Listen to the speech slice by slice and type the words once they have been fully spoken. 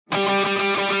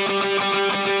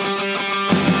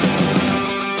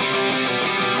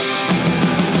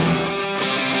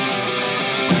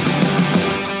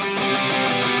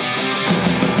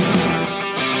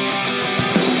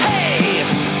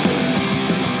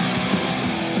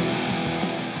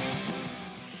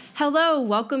Hello,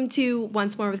 welcome to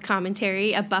Once More with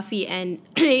Commentary, a Buffy and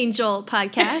Angel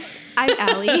podcast. I'm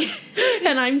Allie.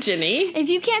 And I'm Ginny. If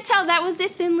you can't tell, that was a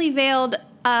thinly veiled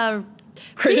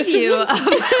Criticism preview of our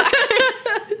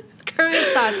current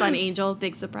thoughts on Angel.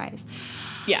 Big surprise.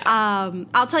 Yeah.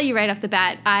 I'll tell you right off the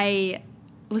bat, I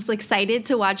was excited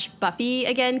to watch Buffy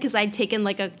again because I'd taken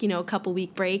like a couple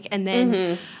week break, and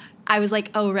then I was like,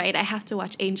 oh right, I have to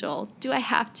watch Angel. Do I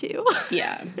have to?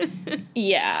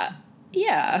 Yeah.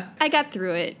 Yeah. I got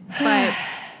through it, but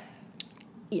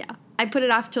yeah, I put it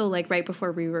off till like right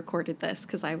before we recorded this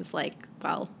because I was like,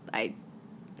 well, I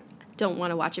don't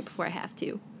want to watch it before I have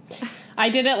to. I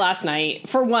did it last night.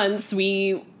 For once,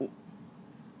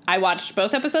 I watched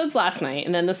both episodes last night,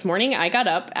 and then this morning I got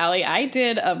up. Allie, I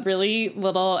did a really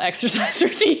little exercise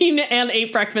routine and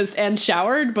ate breakfast and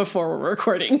showered before we're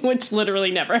recording, which literally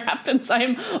never happens.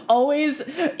 I'm always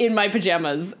in my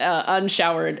pajamas,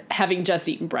 unshowered, having just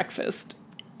eaten breakfast.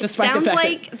 Despite Sounds the fact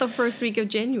like the first week of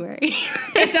January.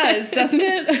 It does, doesn't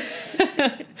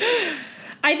it?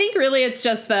 I think really it's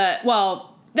just that,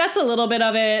 well, that's a little bit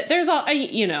of it. There's all,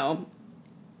 yeah.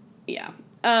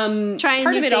 Trying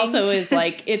part of it things. also is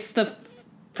like it's the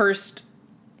first.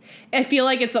 I feel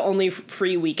like it's the only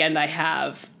free weekend I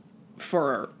have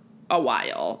for a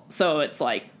while, so it's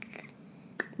like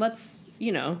let's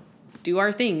do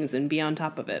our things and be on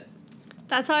top of it.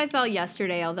 That's how I felt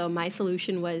yesterday. Although my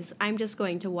solution was I'm just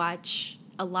going to watch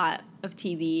a lot of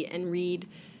TV and read.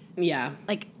 Yeah,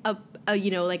 like a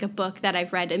book that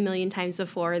I've read a million times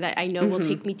before that I know will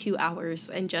take me 2 hours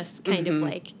and just kind of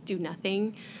like do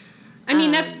nothing. I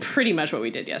mean, that's pretty much what we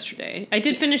did yesterday. I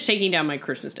did finish taking down my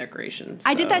Christmas decorations.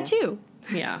 I did that too.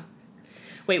 Yeah.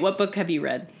 Wait, what book have you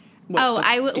read? So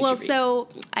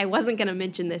I wasn't going to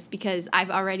mention this because I've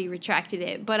already retracted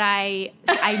it, but I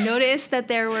noticed that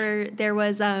there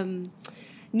was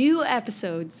new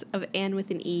episodes of Anne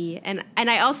with an E, and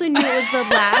I also knew it was the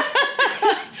last.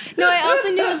 No, I also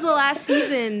knew it was the last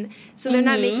season, so they're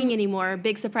not making any more.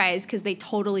 Big surprise because they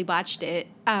totally botched it.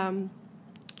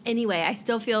 Anyway, I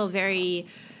still feel very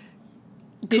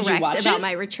correct about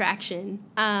my retraction.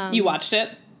 You watched it?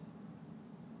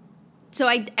 So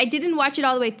I didn't watch it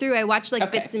all the way through. I watched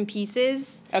bits and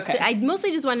pieces. Okay. I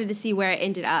mostly just wanted to see where it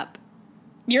ended up.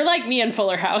 You're like me in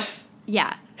Fuller House.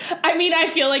 Yeah. I mean, I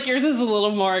feel like yours is a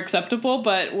little more acceptable,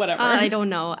 but whatever. I don't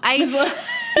know.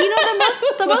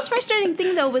 The most frustrating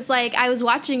thing though was like I was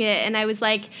watching it and I was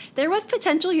like, there was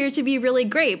potential here to be really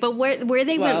great, but where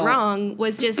they went wrong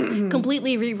was just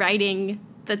completely rewriting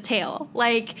the tale.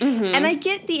 And I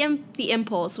get the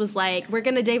impulse was like, we're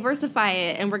gonna diversify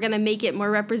it and we're gonna make it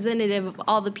more representative of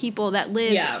all the people that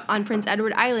lived on Prince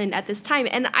Edward Island at this time.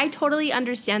 And I totally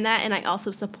understand that, and I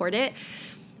also support it.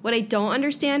 What I don't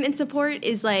understand and support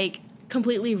is like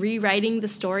completely rewriting the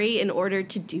story in order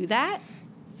to do that.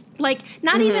 Like,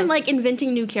 not even, like,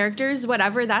 inventing new characters,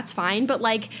 whatever, that's fine. But,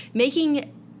 like,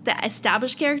 making the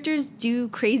established characters do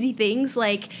crazy things,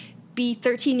 like be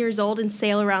 13 years old and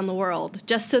sail around the world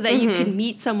just so that you can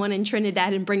meet someone in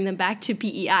Trinidad and bring them back to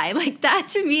PEI. Like, that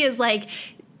to me is, like,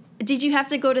 did you have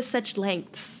to go to such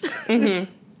lengths?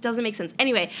 Doesn't make sense.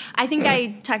 Anyway, I think I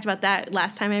talked about that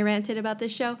last time I ranted about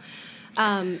this show.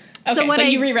 Okay, so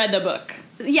you reread the book.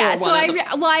 Yeah, so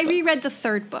I reread the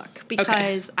third book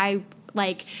because I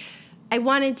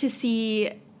wanted to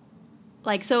see,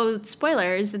 so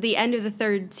spoilers, at the end of the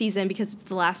third season, because it's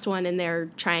the last one and they're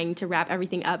trying to wrap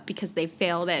everything up because they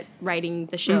failed at writing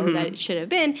the show that it should have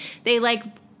been, they,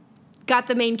 got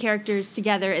the main characters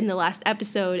together in the last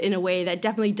episode in a way that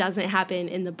definitely doesn't happen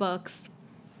in the books.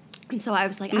 And so I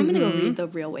was like, I'm going to go read the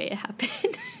real way it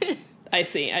happened. I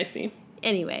see.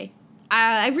 Anyway.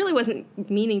 I really wasn't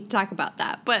meaning to talk about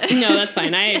that, but... No, that's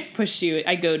fine.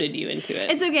 I goaded you into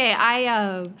it. It's okay.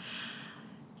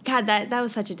 God, that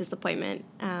was such a disappointment.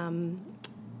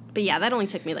 But yeah, that only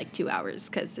took me 2 hours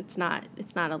because it's not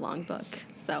a long book.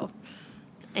 So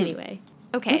anyway,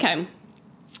 okay.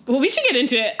 Well, we should get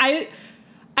into it. I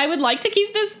would like to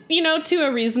keep this, to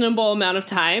a reasonable amount of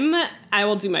time. I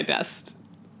will do my best.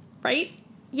 Right?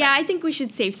 Yeah, I think we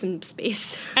should save some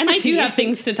space. And I do have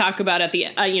things to talk about at the,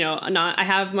 I've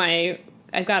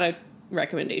got a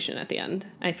recommendation at the end.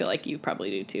 I feel like you probably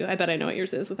do too. I bet I know what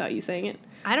yours is without you saying it.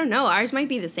 I don't know. Ours might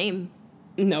be the same.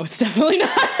 No, it's definitely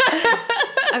not.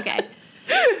 Okay.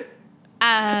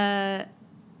 All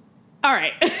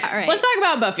right. Let's talk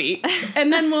about Buffy.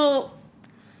 And then we'll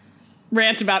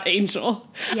rant about Angel.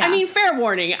 Yeah. I mean, fair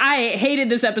warning. I hated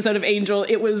this episode of Angel.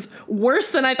 It was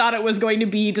worse than I thought it was going to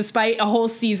be, despite a whole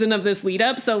season of this lead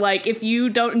up. So, if you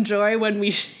don't enjoy when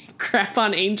we crap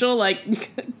on Angel,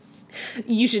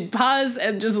 you should pause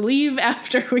and just leave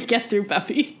after we get through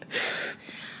Buffy.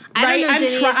 I don't know, Jenny.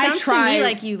 It sounds tried, to me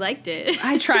like you liked it.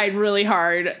 I tried really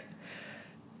hard.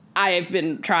 I've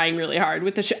been trying really hard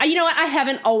with the show. You know what? I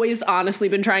haven't always honestly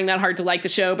been trying that hard to like the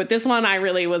show, but this one I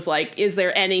really was like, is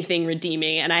there anything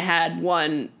redeeming? And I had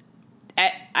one.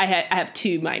 I have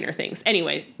two minor things.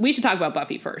 Anyway, we should talk about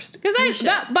Buffy first, because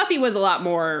Buffy was a lot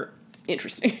more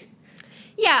interesting.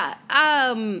 Yeah.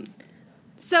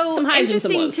 So some highs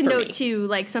interesting and some to lows note too,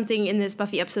 like something in this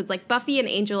Buffy episode, like Buffy and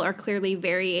Angel are clearly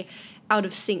very out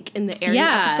of sync in the Aaron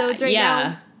episodes right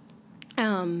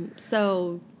now.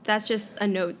 So that's just a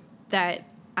note that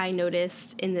I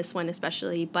noticed in this one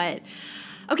especially. But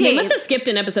okay, they must have skipped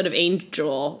an episode of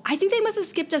Angel. I think they must have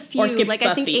skipped a few. Or skipped like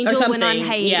Buffy I think Angel went on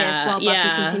hiatus while Buffy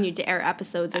yeah. continued to air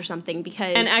episodes or something,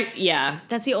 because yeah,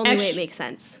 that's the only way it makes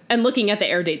sense. And looking at the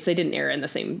air dates, they didn't air in the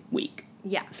same week.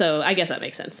 Yeah. So I guess that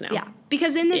makes sense now. Yeah.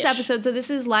 Because in this episode, so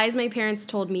this is Lies My Parents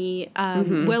Told Me,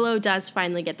 Willow does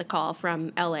finally get the call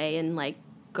from LA and like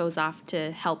goes off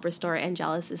to help restore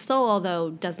Angelus' soul,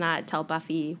 although does not tell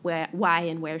Buffy why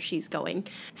and where she's going.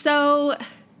 So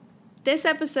this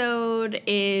episode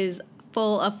is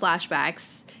full of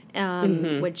flashbacks,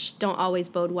 which don't always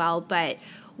bode well, but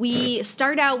we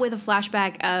start out with a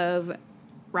flashback of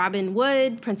Robin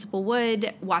Wood, Principal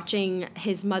Wood, watching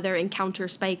his mother encounter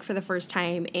Spike for the first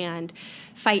time and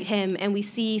fight him. And we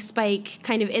see Spike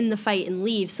kind of in the fight and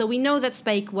leave. So we know that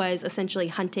Spike was essentially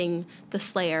hunting the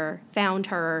Slayer, found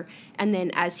her, and then,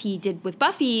 as he did with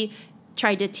Buffy,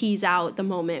 tried to tease out the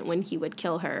moment when he would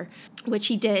kill her, which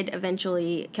he did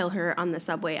eventually kill her on the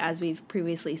subway, as we've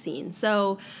previously seen.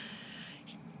 So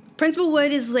Principal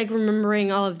Wood is like remembering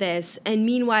all of this, and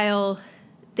meanwhile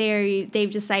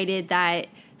they've decided that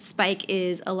Spike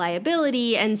is a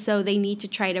liability, and so they need to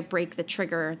try to break the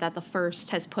trigger that the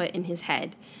First has put in his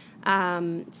head.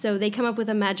 So they come up with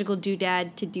a magical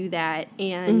doodad to do that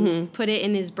and put it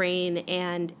in his brain,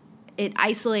 and it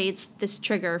isolates this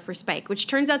trigger for Spike, which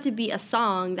turns out to be a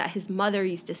song that his mother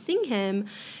used to sing him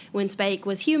when Spike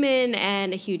was human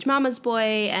and a huge mama's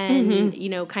boy and, you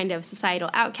know, kind of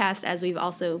societal outcast, as we've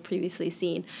also previously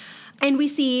seen. And we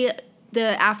see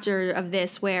the after of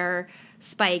this where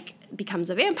Spike becomes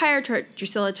a vampire.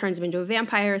 Drusilla turns him into a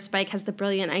vampire. Spike has the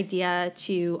brilliant idea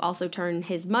to also turn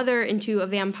his mother into a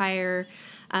vampire.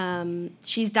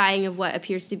 She's dying of what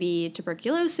appears to be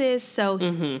tuberculosis. So,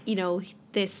 you know,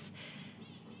 this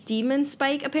demon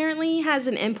Spike apparently has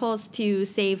an impulse to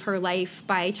save her life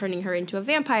by turning her into a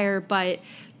vampire, but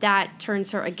that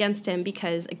turns her against him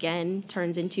because, again,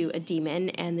 turns into a demon,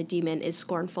 and the demon is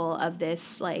scornful of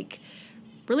this, like,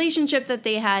 relationship that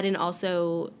they had, and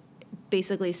also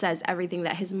basically says everything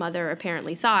that his mother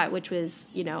apparently thought, which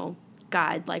was, you know,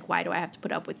 God, like, why do I have to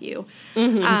put up with you?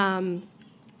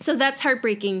 So that's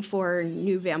heartbreaking for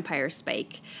new vampire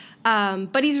Spike.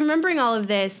 But he's remembering all of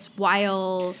this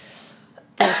while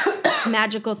this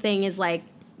magical thing is, like,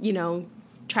 you know,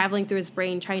 traveling through his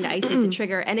brain, trying to isolate the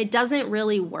trigger, and it doesn't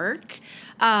really work.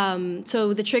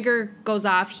 So the trigger goes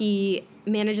off. He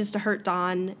manages to hurt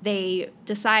Dawn. They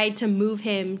decide to move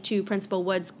him to Principal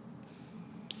Wood's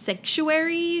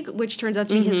sanctuary, which turns out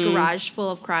to be his garage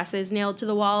full of crosses nailed to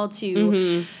the wall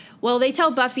to... Well, they tell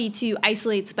Buffy to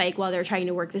isolate Spike while they're trying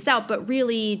to work this out, but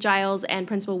really Giles and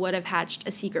Principal Wood have hatched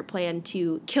a secret plan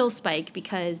to kill Spike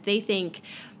because they think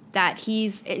that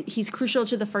he's crucial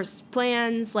to the First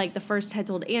plans. Like, the First had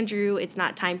told Andrew it's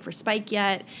not time for Spike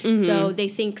yet. So they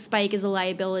think Spike is a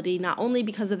liability not only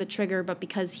because of the trigger, but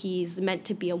because he's meant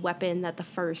to be a weapon that the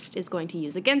First is going to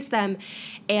use against them.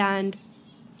 And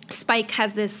Spike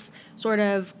has this sort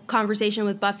of conversation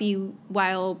with Buffy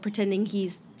while pretending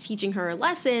he's teaching her a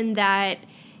lesson that,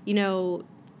 you know,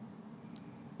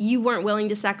 you weren't willing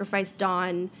to sacrifice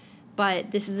Dawn,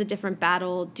 but this is a different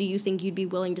battle. Do you think you'd be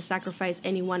willing to sacrifice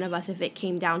any one of us if it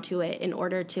came down to it in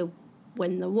order to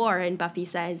win the war? And Buffy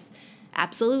says,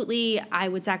 absolutely, I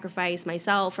would sacrifice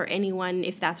myself or anyone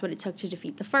if that's what it took to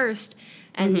defeat the First.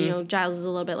 And, you know, Giles is a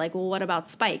little bit like, well, what about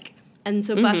Spike? And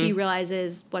so Buffy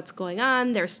realizes what's going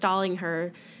on. They're stalling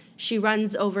her. She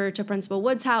runs over to Principal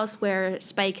Wood's house where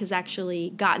Spike has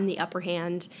actually gotten the upper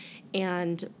hand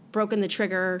and broken the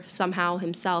trigger somehow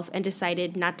himself and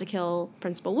decided not to kill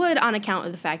Principal Wood on account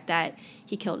of the fact that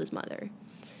he killed his mother.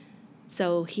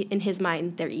 So in his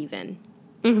mind, they're even.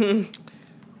 And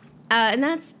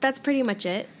that's pretty much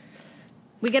it.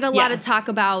 We get a lot of talk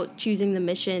about choosing the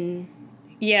mission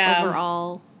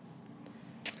overall.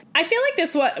 I feel like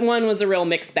this one was a real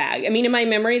mixed bag. I mean, in my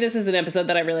memory, this is an episode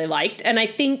that I really liked, and I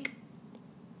think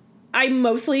I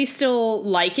mostly still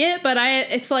like it, but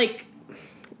it's like,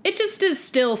 it just is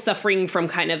still suffering from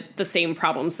kind of the same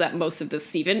problems that most of this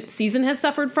season has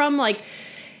suffered from. Like,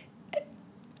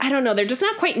 I don't know, they're just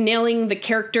not quite nailing the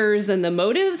characters and the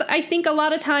motives, I think, a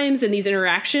lot of times in these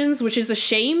interactions, which is a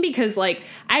shame because, like,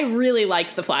 I really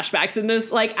liked the flashbacks in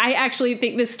this. Like, I actually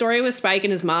think this story with Spike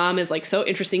and his mom is, like, so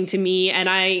interesting to me, and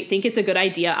I think it's a good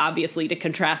idea, obviously, to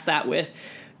contrast that with,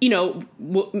 you know,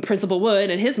 Principal Wood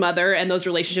and his mother and those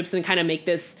relationships and kind of make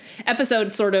this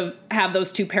episode sort of have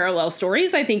those two parallel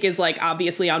stories, I think is, like,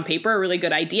 obviously on paper a really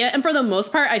good idea. And for the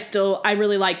most part, I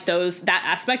really like that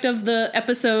aspect of the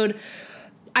episode.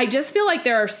 I just feel like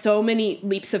there are so many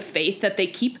leaps of faith that they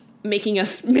keep making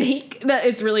us make that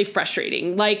it's really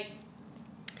frustrating. Like,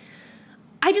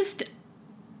 I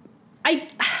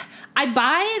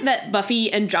buy that Buffy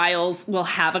and Giles will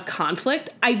have a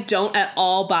conflict. I don't at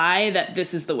all buy that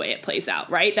this is the way it plays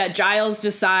out, right? That Giles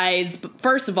decides,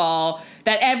 first of all,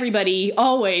 that everybody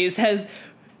always has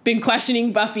been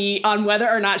questioning Buffy on whether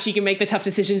or not she can make the tough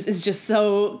decisions is just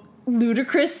so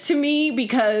ludicrous to me,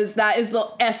 because that is the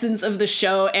essence of the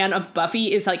show and of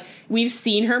Buffy, is like, we've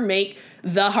seen her make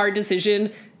the hard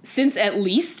decision since at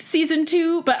least season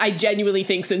 2, but I genuinely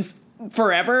think since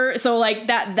forever. So, like,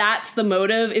 that's the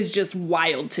motive is just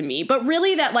wild to me. But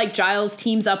really that, like, Giles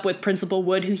teams up with Principal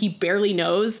Wood, who he barely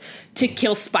knows, to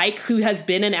kill Spike, who has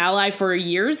been an ally for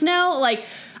years now. Like,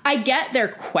 I get their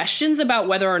questions about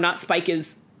whether or not Spike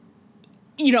is,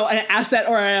 you know, an asset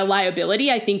or a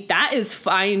liability. I think that is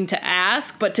fine to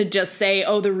ask, but to just say,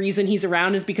 oh, the reason he's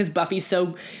around is because Buffy's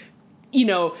so, you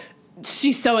know,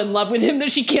 she's so in love with him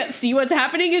that she can't see what's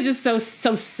happening is just so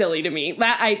silly to me.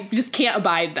 That I just can't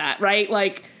abide that, right?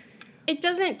 Like, it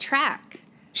doesn't track.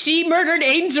 She murdered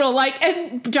Angel, like,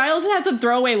 and Giles has a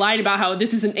throwaway line about how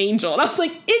this is an angel. And I was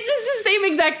like, this is the same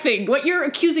exact thing. What you're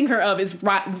accusing her of is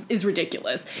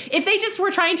ridiculous. If they just were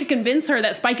trying to convince her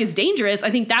that Spike is dangerous,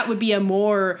 I think that would be a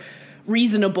more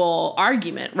reasonable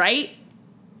argument, right?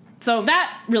 So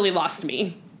that really lost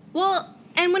me. Well,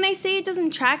 and when I say it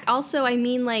doesn't track, also, I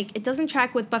mean, like, it doesn't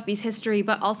track with Buffy's history,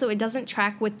 but also it doesn't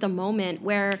track with the moment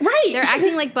where they're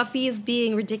acting like Buffy is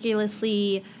being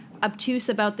ridiculously obtuse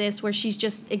about this, where she's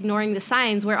just ignoring the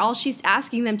signs, where all she's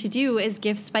asking them to do is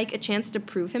give Spike a chance to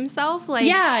prove himself.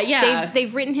 Like,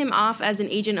 they've written him off as an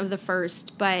agent of the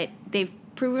First, but they've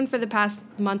proven for the past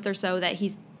month or so that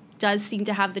he does seem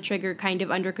to have the trigger kind of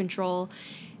under control.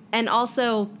 And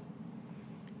also,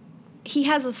 he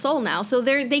has a soul now. So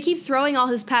they keep throwing all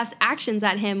his past actions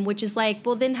at him, which is like,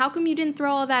 well, then how come you didn't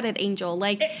throw all that at Angel?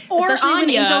 Like, or especially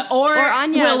Anya, when Angel or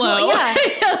Anya. Willow. Well, yeah.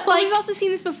 Like, well, we've also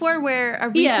seen this before, where a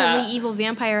recently evil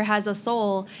vampire has a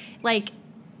soul. Like,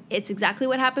 it's exactly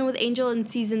what happened with Angel in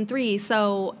season 3.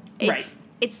 So it's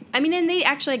I mean, and they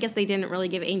actually, I guess they didn't really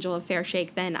give Angel a fair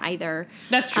shake then either.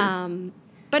 That's true.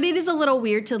 But it is a little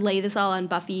weird to lay this all on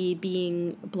Buffy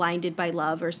being blinded by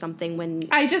love or something, when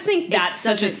I just think that's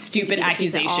such a stupid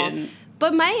accusation.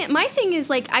 But my thing is,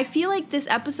 like, I feel like this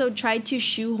episode tried to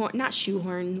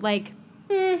like,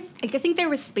 I think there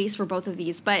was space for both of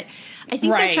these, but I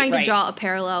think they're trying to draw a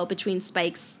parallel between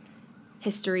Spike's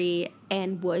history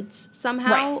and Wood's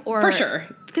somehow. Or for sure.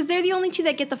 Because they're the only two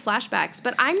that get the flashbacks,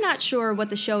 but I'm not sure what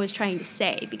the show is trying to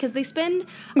say, because they spend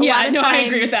a lot of time I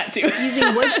agree with that too.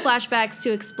 using Wood's flashbacks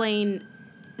to explain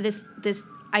this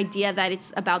idea that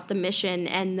it's about the mission,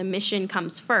 and the mission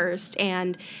comes first,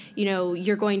 and, you know,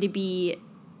 you're going to be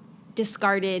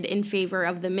discarded in favor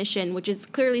of the mission, which is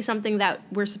clearly something that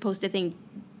we're supposed to think,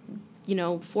 you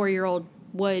know, 4-year-old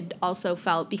Wood also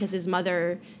felt, because his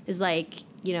mother is like,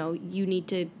 you know, you need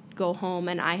to go home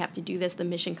and I have to do this. The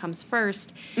mission comes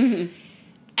first. Mm-hmm.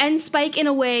 And Spike, in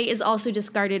a way, is also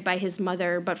discarded by his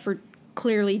mother, but for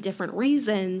clearly different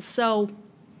reasons. So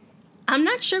I'm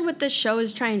not sure what this show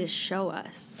is trying to show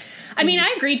us. I mean,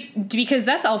 I agree, because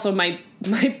that's also my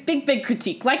big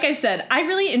critique. Like I said, I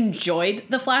really enjoyed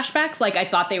the flashbacks. Like, I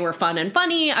thought they were fun and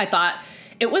funny. I thought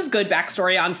it was good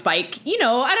backstory on Spike. You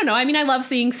know, I don't know. I mean, I love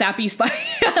seeing sappy Spike.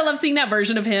 I love seeing that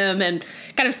version of him and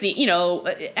kind of see, you know,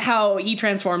 how he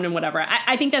transformed and whatever.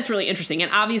 I think that's really interesting.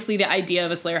 And obviously the idea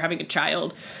of a Slayer having a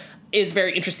child is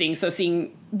very interesting. So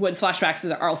seeing Wood's flashbacks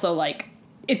is also, like,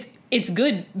 it's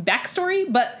good backstory.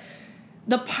 But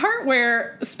the part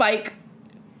where Spike,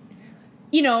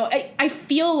 you know, I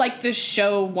feel like the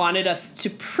show wanted us to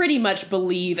pretty much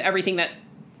believe everything that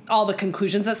all the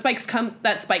conclusions that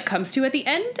Spike comes to at the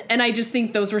end, and I just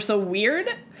think those were so weird.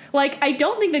 Like, I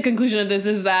don't think the conclusion of this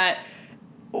is that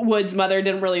Wood's mother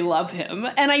didn't really love him,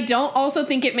 and I don't also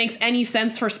think it makes any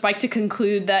sense for Spike to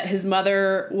conclude that his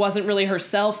mother wasn't really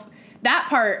herself. That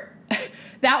part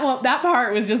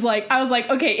was just like, I was like,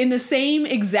 okay, in the same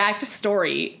exact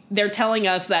story, they're telling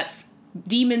us that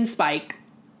Demon Spike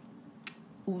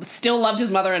still loved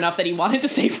his mother enough that he wanted to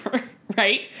save her,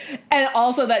 right? And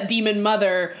also that demon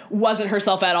mother wasn't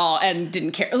herself at all and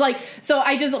didn't care. Like, so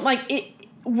I just, like, it,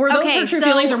 were those her true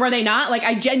feelings or were they not? Like,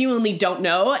 I genuinely don't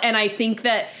know. And I think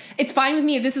that it's fine with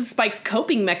me if this is Spike's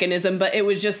coping mechanism, but it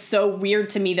was just so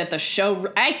weird to me that the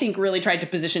show, I think, really tried to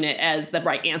position it as the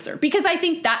right answer. Because I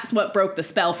think that's what broke the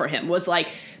spell for him, was like,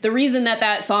 the reason that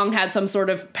that song had some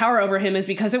sort of power over him is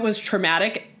because it was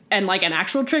traumatic and like an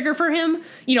actual trigger for him,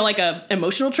 you know, like a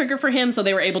emotional trigger for him. So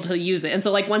they were able to use it. And so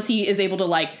like once he is able to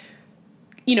like,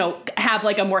 you know, have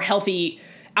like a more healthy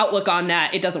outlook on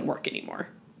that, it doesn't work anymore.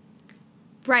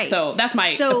 Right. So that's my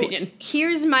opinion.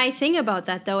 Here's my thing about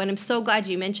that, though, and I'm so glad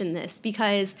you mentioned this,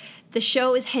 because the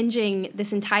show is hinging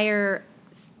this entire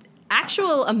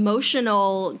actual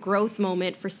emotional growth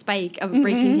moment for Spike of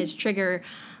breaking his trigger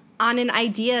on an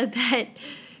idea that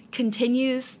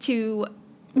continues to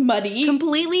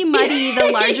completely muddy the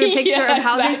larger picture of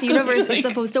how this universe is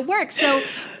supposed to work. So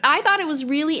I thought it was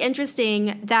really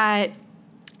interesting that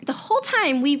the whole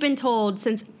time we've been told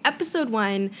since episode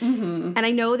 1, and I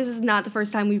know this is not the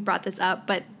first time we've brought this up,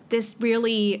 but this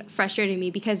really frustrated me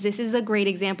because this is a great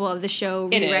example of the show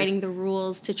rewriting the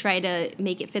rules to try to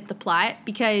make it fit the plot,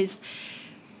 because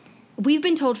we've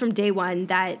been told from day one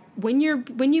that when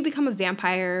you become a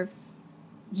vampire,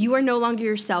 you are no longer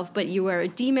yourself, but you are a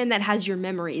demon that has your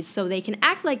memories, so they can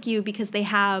act like you because they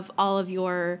have all of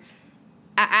your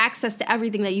access to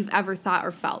everything that you've ever thought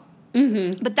or felt.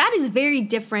 But that is very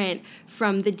different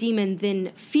from the demon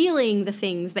then feeling the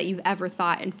things that you've ever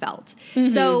thought and felt.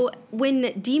 So when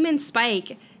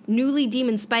newly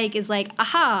demon Spike is like,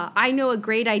 aha, I know a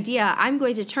great idea. I'm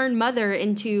going to turn Mother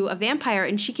into a vampire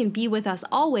and she can be with us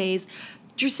always.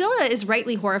 Drusilla is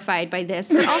rightly horrified by this,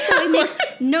 but also it makes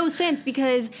no sense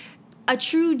because a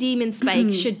true demon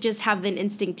Spike should just have the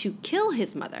instinct to kill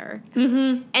his mother.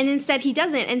 And instead he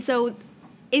doesn't. And so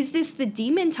is this the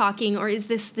demon talking, or is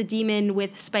this the demon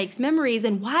with Spike's memories?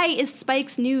 And why is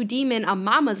Spike's new demon a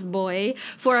mama's boy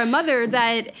for a mother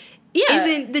that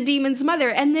isn't the demon's mother?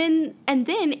 And then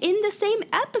in the same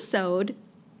episode,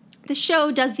 the show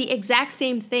does the exact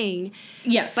same thing.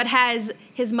 Yes. But has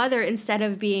his mother, instead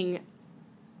of being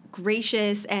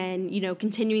gracious and, you know,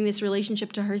 continuing this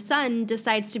relationship to her son,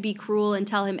 decides to be cruel and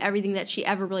tell him everything that she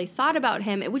ever really thought about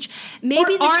him, which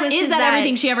maybe the twist is that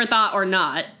everything she ever thought or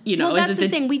not, you know. Well, that's the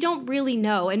thing. We don't really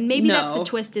know. And maybe that's the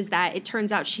twist, is that it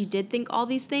turns out she did think all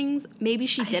these things. Maybe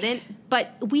she didn't.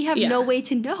 But we have no way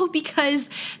to know because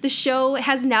the show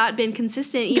has not been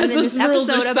consistent even in this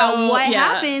episode about what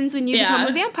happens when you become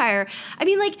a vampire. I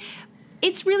mean, like,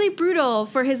 it's really brutal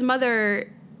for his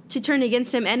mother to turn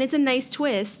against him, and it's a nice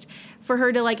twist for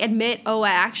her to, like, admit, oh, I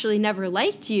actually never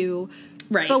liked you.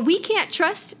 Right. But we can't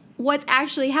trust what's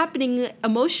actually happening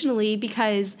emotionally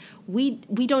because we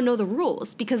don't know the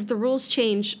rules, because the rules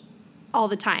change all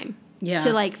the time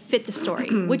to, like, fit the story,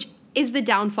 which is the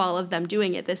downfall of them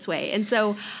doing it this way. And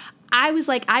so I was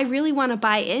like, I really want to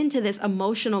buy into this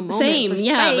emotional moment for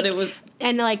Spike. But it was...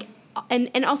 And, like,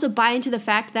 and also buy into the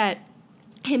fact that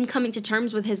him coming to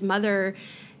terms with his mother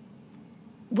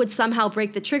would somehow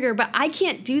break the trigger, but I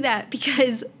can't do that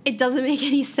because it doesn't make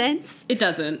any sense. It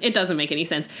doesn't make any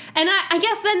sense. And I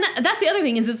guess then that's the other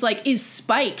thing, is it's like, is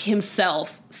Spike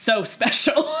himself so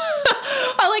special?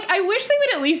 I wish they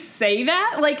would at least say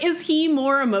that. Like, is he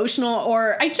more emotional,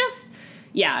 or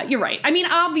you're right. I mean,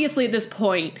 obviously at this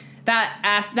point,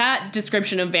 that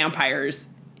description of vampires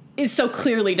is so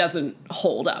clearly doesn't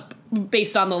hold up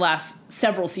based on the last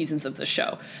several seasons of the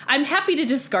show. I'm happy to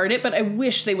discard it, but I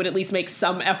wish they would at least make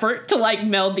some effort to, like,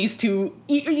 meld these two,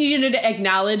 you know, to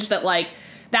acknowledge that, like,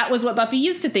 that was what Buffy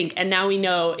used to think, and now we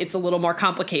know it's a little more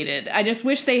complicated. I just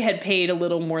wish they had paid a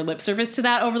little more lip service to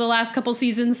that over the last couple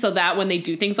seasons, so that when they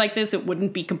do things like this, it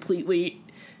wouldn't be completely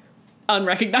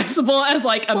unrecognizable as,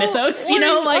 like, a mythos, you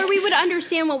know? Or we would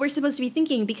understand what we're supposed to be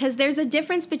thinking, because there's a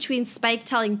difference between Spike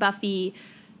telling Buffy,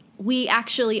 we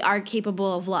actually are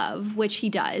capable of love, which he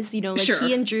does. You know, like,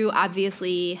 he and Drew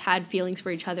obviously had feelings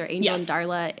for each other. Angel and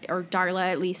Darla, or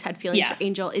Darla at least, had feelings for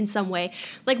Angel in some way.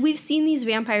 Like, we've seen these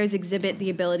vampires exhibit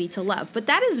the ability to love, but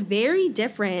that is very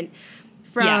different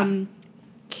from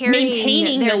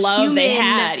maintaining the love they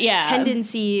had.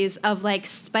 Tendencies of, like,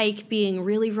 Spike being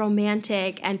really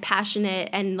romantic and passionate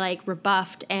and, like,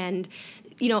 rebuffed, and,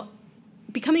 you know,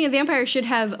 becoming a vampire should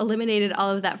have eliminated all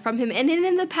of that from him. And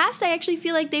in the past, I actually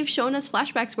feel like they've shown us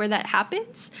flashbacks where that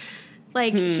happens.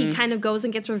 Like, he kind of goes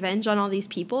and gets revenge on all these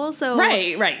people. So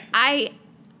right.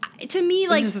 To me,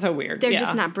 like, this is so weird. They're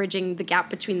just not bridging the gap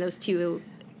between those two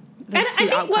those two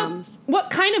outcomes. What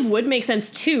kind of would make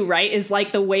sense too, right, is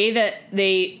like the way that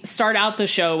they start out the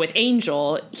show with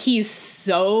Angel. He's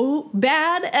so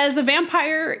bad as a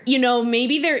vampire, you know,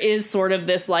 maybe there is sort of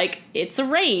this like, it's a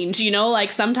range, you know,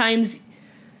 like sometimes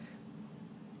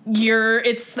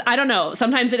I don't know,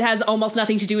 sometimes it has almost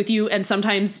nothing to do with you, and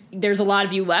sometimes there's a lot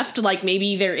of you left. Like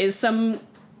maybe there is some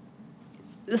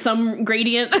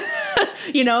gradient,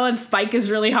 you know, and Spike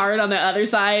is really hard on the other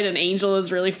side and Angel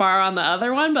is really far on the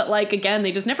other one. But like, again,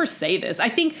 they just never say this, I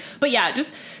think. But yeah,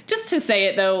 just to say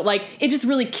it though, like it just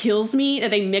really kills me that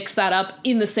they mix that up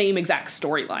in the same exact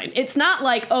storyline. It's not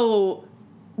like, oh,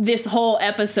 this whole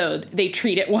episode they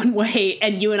treat it one way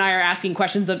and you and I are asking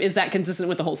questions of, is that consistent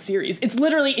with the whole series? It's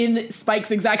literally in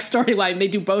Spike's exact storyline. They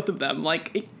do both of them.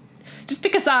 Like, just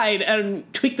pick a side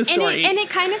and tweak the story. And it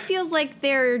kind of feels like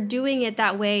they're doing it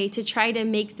that way to try to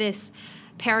make this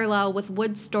parallel with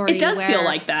Wood's story. It does feel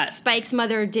like that. Spike's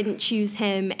mother didn't choose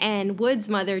him and Wood's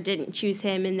mother didn't choose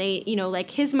him. And they, you know,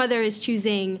 like his mother is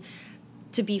choosing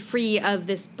to be free of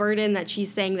this burden that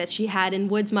she's saying that she had, and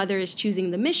Wood's mother is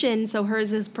choosing the mission. So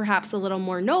hers is perhaps a little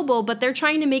more noble, but they're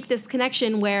trying to make this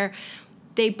connection where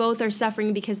they both are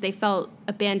suffering because they felt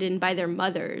abandoned by their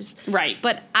mothers. Right.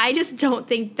 But I just don't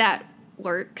think that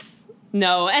works.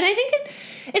 No, and I think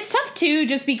it's tough too,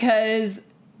 just because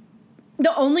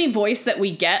the only voice that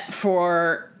we get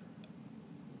for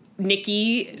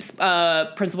Nikki,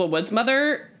 Principal Wood's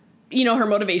mother, you know, her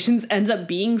motivations ends up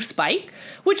being Spike,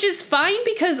 which is fine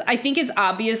because I think it's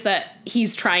obvious that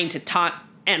he's trying to taunt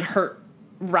and hurt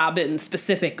Robin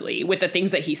specifically with the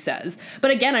things that he says.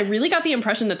 But again, I really got the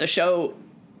impression that the show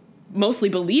mostly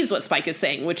believes what Spike is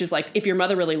saying, which is like, if your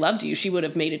mother really loved you, she would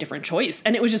have made a different choice.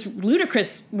 And it was just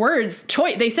ludicrous words.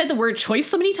 They said the word choice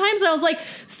so many times, and I was like,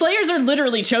 Slayers are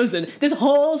literally chosen. This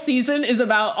whole season is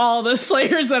about all the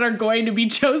Slayers that are going to be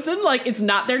chosen. Like, it's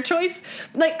not their choice.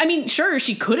 Like, I mean, sure,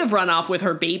 she could have run off with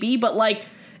her baby, but like,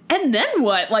 and then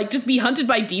what? Like, just be hunted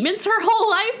by demons her whole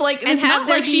life? Like, and it's not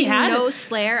like she had no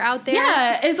Slayer out there.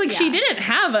 Yeah, it's like she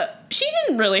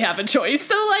didn't really have a choice.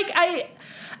 So like,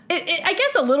 I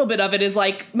guess a little bit of it is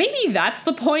like, maybe that's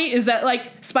the point, is that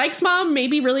like Spike's mom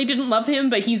maybe really didn't love him,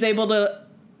 but he's able to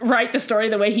write the story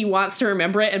the way he wants to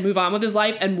remember it and move on with his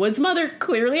life. And Wood's mother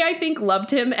clearly, I think,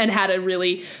 loved him and had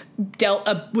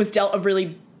was dealt a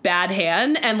really bad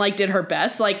hand and like did her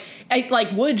best. Like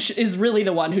Wood is really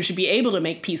the one who should be able to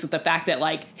make peace with the fact that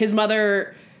like his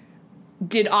mother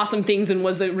did awesome things and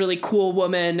was a really cool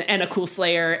woman and a cool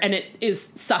Slayer, and it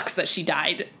sucks that she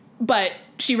died, but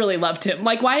she really loved him.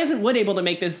 Like, why isn't Wood able to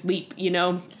make this leap, you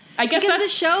know? I guess because the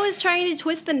show is trying to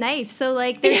twist the knife. So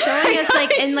like they're showing us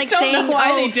like and like saying,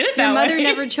 "Oh, your mother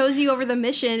never chose you over the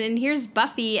mission," and here's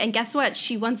Buffy, and guess what?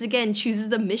 She once again chooses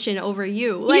the mission over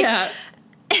you. Like,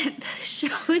 the show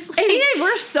is like,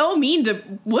 we're so mean to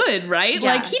Wood, right?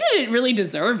 Yeah. Like, he didn't really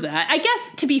deserve that. I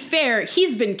guess, to be fair,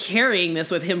 he's been carrying this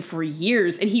with him for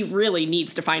years, and he really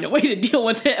needs to find a way to deal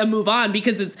with it and move on,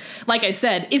 because it's, like I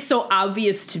said, it's so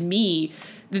obvious to me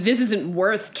that this isn't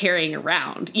worth carrying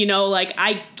around. You know, like,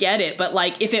 I get it, but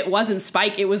like, if it wasn't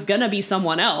Spike, it was gonna be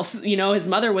someone else. You know, his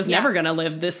mother was never gonna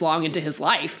live this long into his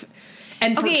life.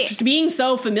 And for being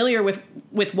so familiar with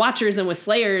Watchers and with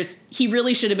Slayers, he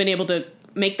really should have been able to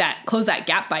close that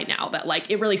gap by now, that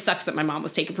like, it really sucks that my mom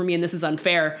was taken from me and this is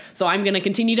unfair, so I'm gonna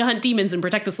continue to hunt demons and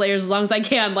protect the Slayers as long as I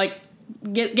can. Like,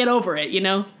 get over it, you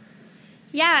know?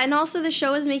 Yeah, and also the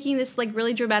show is making this like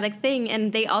really dramatic thing,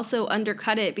 and they also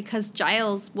undercut it because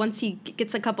Giles, once he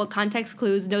gets a couple context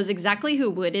clues, knows exactly who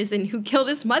Wood is and who killed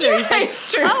his mother. He's like,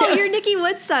 it's true. "Oh, you're Nikki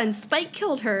Wood's son. Spike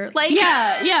killed her." Like,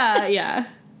 yeah.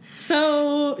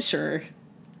 So sure.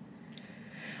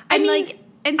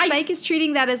 And Spike is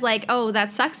treating that as like, "Oh,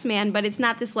 that sucks, man," but it's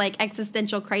not this like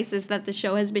existential crisis that the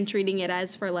show has been treating it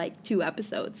as for like 2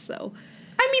 episodes. So,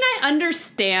 I mean, I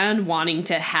understand wanting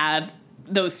to have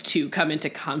those two come into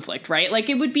conflict, right? Like,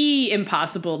 it would be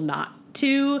impossible not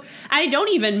to. I don't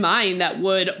even mind that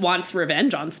Wood wants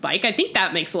revenge on Spike. I think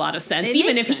that makes a lot of sense.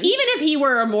 Even if he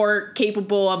were more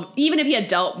capable of, even if he had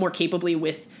dealt more capably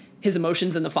with his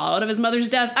emotions in the fallout of his mother's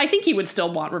death, I think he would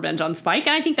still want revenge on Spike,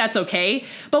 and I think that's okay.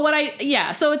 But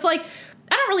so it's like,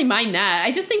 I don't really mind that.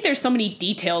 I just think there's so many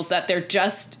details that they're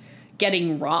just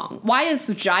getting wrong. Why is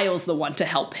Giles the one to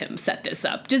help him set this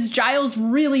up? Does Giles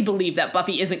really believe that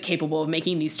Buffy isn't capable of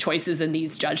making these choices and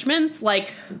these judgments?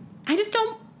 Like, I just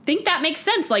don't think that makes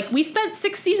sense. Like, we spent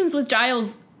 6 seasons with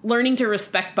Giles learning to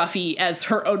respect Buffy as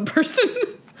her own person.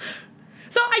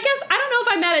 So I guess I don't know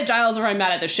if I'm mad at Giles or I'm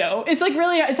mad at the show. It's like,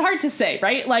 really, it's hard to say,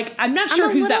 right? Like, I'm not sure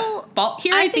who's at fault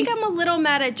here. I think I'm a little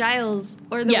mad at Giles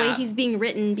or the way he's being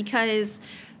written, because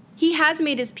he has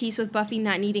made his peace with Buffy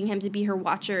not needing him to be her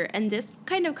watcher, and this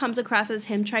kind of comes across as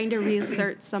him trying to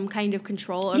reassert some kind of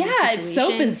control over the situation. It's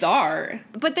so bizarre.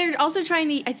 But they're also trying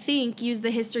to, I think, use the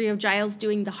history of Giles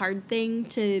doing the hard thing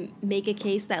to make a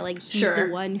case that, like, he's the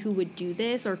one who would do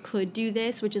this or could do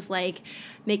this, which is, like,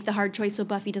 make the hard choice so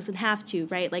Buffy doesn't have to,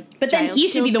 right? Like, but Giles then he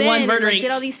should be the one murdering. And, like,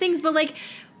 did all these things, but, like,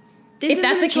 this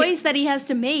isn't a choice that he has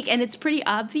to make, and it's pretty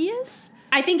obvious.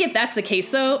 I think if that's the case,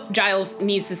 though, Giles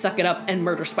needs to suck it up and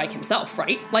murder Spike himself,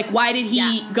 right? Like, why did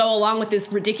he go along with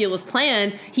this ridiculous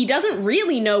plan? He doesn't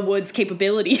really know Wood's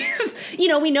capabilities. You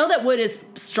know, we know that Wood is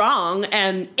strong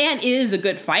and is a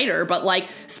good fighter, but, like,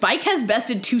 Spike has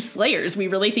bested 2 Slayers. We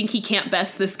really think he can't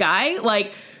best this guy?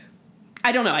 Like,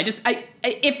 I don't know.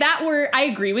 If that were, I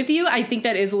agree with you. I think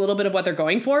that is a little bit of what they're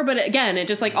going for. But again, it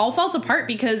just like all falls apart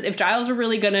because if Giles were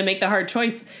really going to make the hard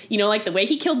choice, you know, like the way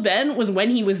he killed Ben was when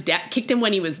he was kicked him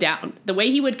when he was down. The way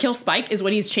he would kill Spike is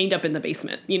when he's chained up in the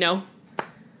basement, you know?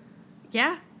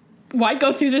 Yeah. Why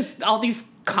go through all these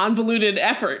convoluted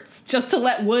efforts just to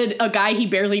let Wood, a guy he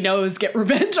barely knows, get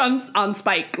revenge on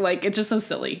Spike? Like, it's just so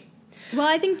silly. Well,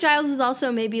 I think Giles is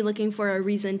also maybe looking for a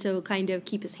reason to kind of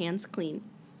keep his hands clean.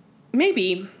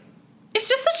 Maybe. It's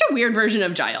just such a weird version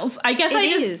of Giles. I guess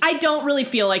I don't really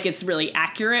feel like it's really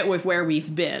accurate with where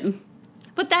we've been.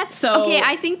 But that's okay.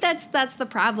 I think that's the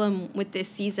problem with this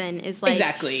season is like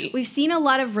exactly. We've seen a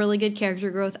lot of really good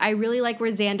character growth. I really like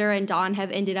where Xander and Dawn have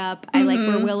ended up. I like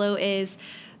where Willow is.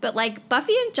 But like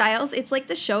Buffy and Giles, it's like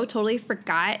the show totally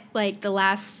forgot like the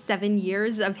last 7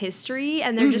 years of history,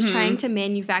 and they're just trying to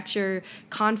manufacture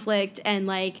conflict and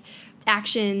like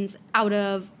actions out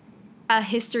of a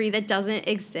history that doesn't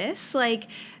exist. Like,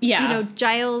 you know,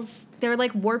 Giles, they're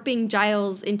like warping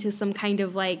Giles into some kind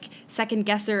of like second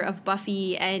guesser of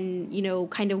Buffy and, you know,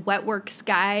 kind of wet works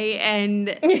guy.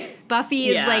 And Buffy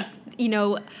is like, you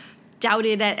know,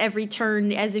 doubted at every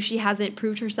turn as if she hasn't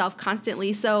proved herself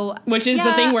constantly. So, which is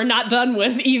the thing we're not done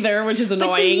with either, which is annoying.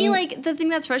 But to me, like, the thing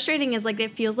that's frustrating is like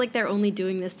it feels like they're only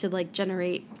doing this to like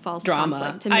generate false drama.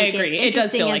 Conflict, to make I agree. It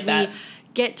does feel like that.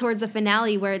 Get towards the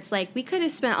finale where it's like we could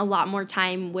have spent a lot more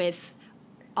time with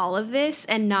all of this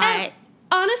and not. And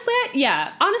honestly,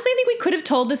 I think we could have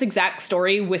told this exact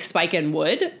story with Spike and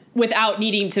Wood without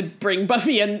needing to bring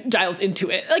Buffy and Giles into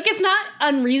it. Like, it's not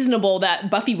unreasonable that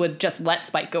Buffy would just let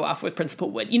Spike go off with Principal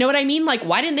Wood. You know what I mean? Like,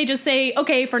 why didn't they just say,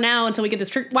 okay, for now until we get this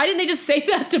trick? Why didn't they just say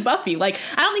that to Buffy? Like,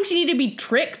 I don't think she needed to be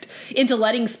tricked into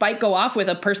letting Spike go off with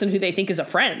a person who they think is a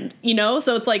friend, you know?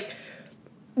 So it's like,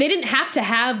 they didn't have to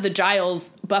have the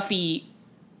Giles Buffy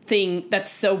thing that's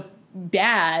so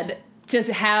bad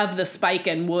to have the Spike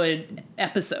and Wood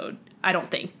episode, I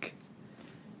don't think.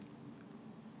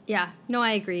 Yeah, no,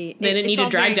 I agree. They didn't need to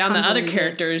drag down the other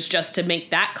characters just to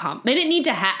make that they didn't need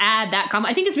to add that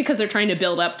I think it's because they're trying to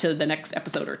build up to the next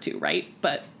episode or 2, right?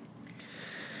 But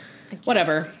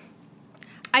whatever.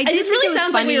 I just really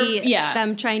sounds funny like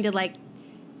them trying to like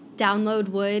download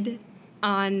Wood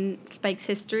on Spike's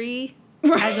history.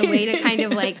 Right. As a way to kind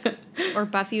of like, or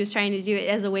Buffy was trying to do it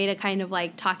as a way to kind of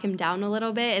like talk him down a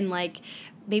little bit. And like,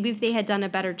 maybe if they had done a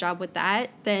better job with that,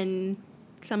 then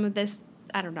some of this,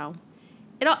 I don't know.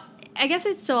 I guess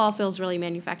it still all feels really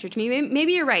manufactured to me.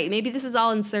 Maybe you're right. Maybe this is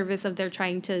all in service of their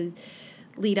trying to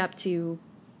lead up to,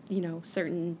 you know,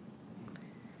 certain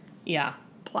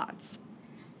plots.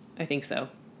 I think so.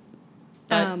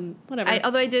 But whatever.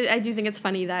 Although I do think it's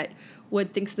funny that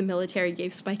Wood thinks the military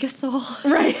gave Spike a soul.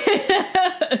 Right.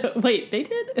 Wait, they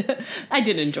did? I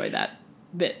did enjoy that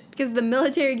bit. Because the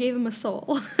military gave him a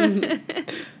soul.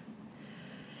 Mm-hmm.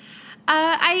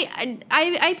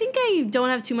 I think I don't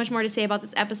have too much more to say about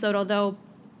this episode, although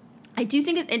I do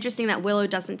think it's interesting that Willow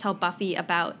doesn't tell Buffy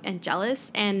about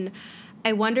Angelus, and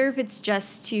I wonder if it's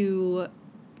just to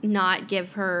not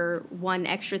give her one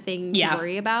extra thing to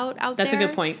worry about out there. That's a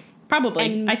good point. Probably.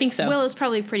 And I think so. Willow's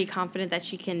probably pretty confident that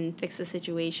she can fix the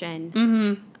situation.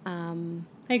 Mm-hmm.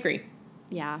 I agree.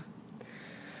 Yeah.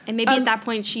 And maybe at that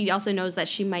point she also knows that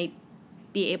she might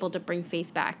be able to bring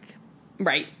Faith back.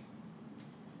 Right.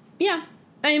 Yeah.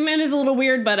 I mean, it is a little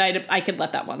weird, but I could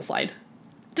let that one slide.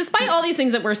 Despite all these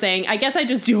things that we're saying, I guess I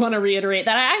just do want to reiterate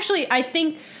that I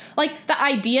think, like, the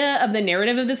idea of the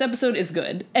narrative of this episode is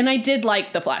good. And I did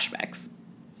like the flashbacks.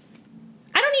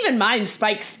 I don't even mind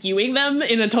Spike skewing them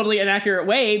in a totally inaccurate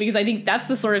way because I think that's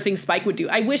the sort of thing Spike would do.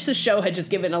 I wish the show had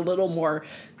just given a little more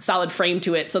solid frame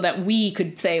to it so that we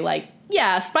could say, like,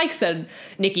 yeah, Spike said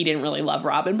Nikki didn't really love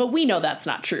Robin, but we know that's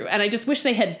not true. And I just wish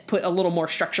they had put a little more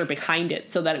structure behind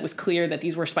it so that it was clear that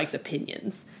these were Spike's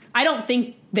opinions. I don't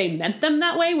think they meant them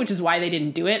that way, which is why they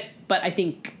didn't do it, but I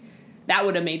think that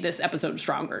would have made this episode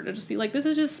stronger, to just be like, this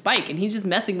is just Spike, and he's just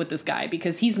messing with this guy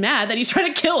because he's mad that he's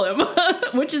trying to kill him,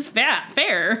 which is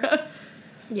fair.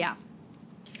 Yeah.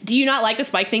 Do you not like the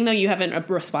Spike thing, though? You haven't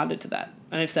responded to that,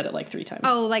 and I've said it like 3 times.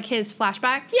 Oh, like his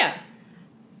flashbacks? Yeah.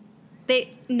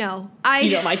 No. You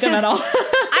don't like them at all? It's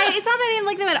not that I didn't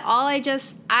like them at all.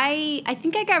 I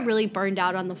think I got really burned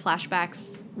out on the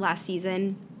flashbacks last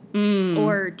season.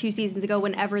 Or 2 seasons ago,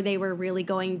 whenever they were really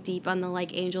going deep on the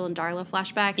like Angel and Darla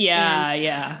flashbacks.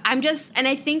 Yeah. And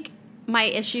I think my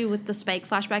issue with the Spike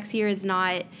flashbacks here is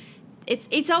not,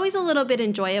 it's always a little bit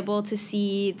enjoyable to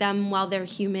see them while they're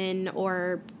human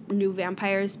or new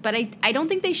vampires, but I don't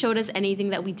think they showed us anything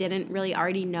that we didn't really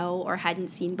already know or hadn't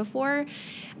seen before.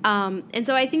 And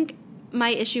so I think my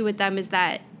issue with them is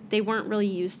that they weren't really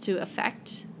used to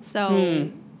effect. So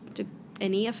to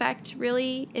any effect,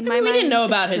 really, in my mind. We didn't know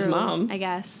about his mom, I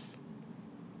guess.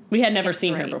 We had never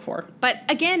seen her before. But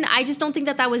again, I just don't think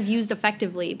that was used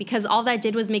effectively, because all that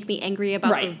did was make me angry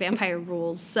about the vampire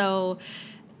rules. So,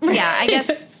 yeah, I guess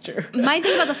it's true. My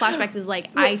thing about the flashbacks is, like,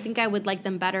 I think I would like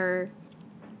them better.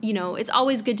 You know, it's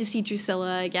always good to see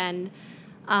Drusilla again.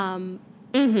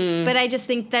 But I just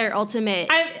think their ultimate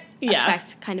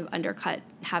effect kind of undercut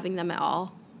having them at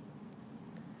all.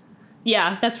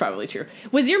 Yeah, that's probably true.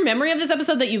 Was your memory of this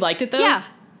episode that you liked it, though? Yeah.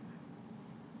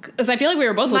 Because I feel like we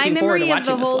were both looking forward to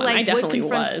watching this one. I definitely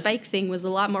was. Spike thing was a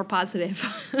lot more positive.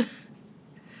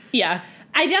 Yeah.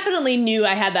 I definitely knew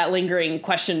I had that lingering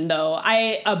question, though.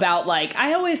 I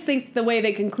always think the way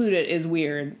they conclude it is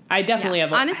weird. I definitely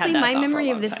have honestly, had that my thought memory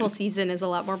for a of this long whole time. season is a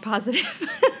lot more positive.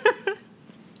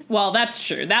 Well, that's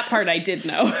true. That part I did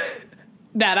know.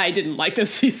 That I didn't like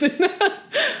this season.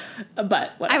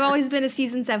 But whatever. I've always been a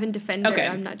season 7 defender. Okay.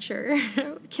 I'm not sure.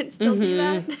 Can still do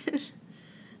that.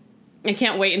 I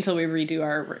can't wait until we redo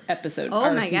our episode. Oh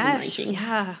our my season gosh. rankings.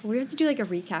 Yeah. We have to do like a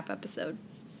recap episode.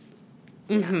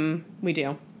 We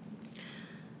do.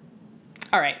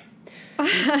 All right.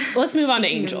 Let's move on to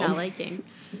Angel. Not liking.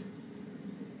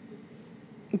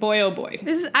 Boy, oh boy.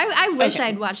 This is. I wish Okay,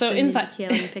 I'd watched so the inside-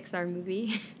 Mindy Kaling Pixar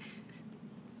movie.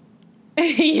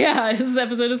 Yeah, this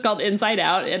episode is called Inside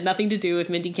Out. It had nothing to do with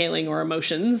Mindy Kaling or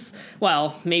emotions.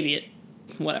 Well, maybe it...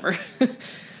 Whatever.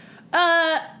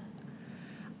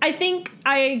 I think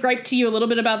I griped to you a little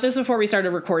bit about this before we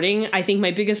started recording. I think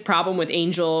my biggest problem with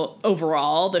Angel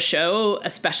overall, the show,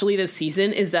 especially this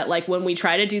season, is that, like, when we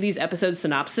try to do these episode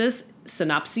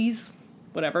synopses,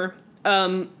 whatever,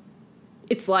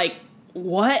 it's like,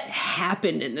 what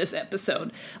happened in this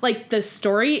episode? Like, the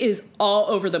story is all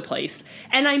over the place.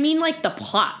 And I mean, like, the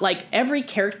plot. Like, every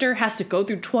character has to go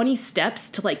through 20 steps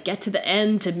to, like, get to the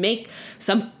end to make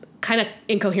some kind of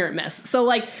incoherent mess. So,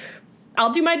 like,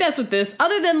 I'll do my best with this.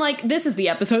 Other than, like, this is the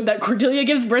episode that Cordelia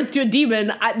gives birth to a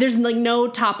demon. There's, like, no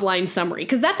top-line summary.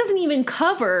 Because that doesn't even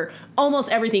cover almost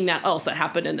everything else that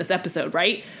happened in this episode,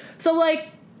 right? So, like,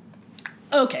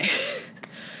 okay.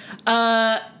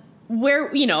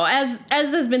 Where, you know, as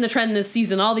has been the trend this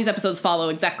season, all these episodes follow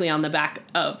exactly on the back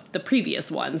of the previous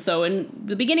one. So in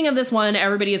the beginning of this one,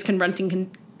 everybody is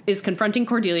confronting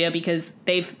Cordelia because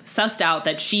they've sussed out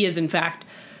that she is, in fact,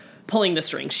 pulling the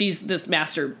string. She's this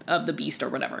master of the beast or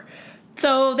whatever.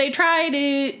 So they try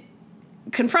to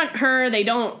confront her.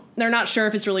 They're not sure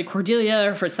if it's really Cordelia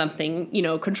or if it's something, you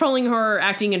know, controlling her,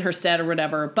 acting in her stead or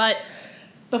whatever. But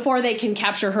before they can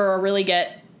capture her or really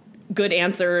get good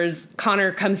answers,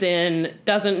 Connor comes in,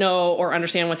 doesn't know or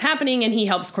understand what's happening, and he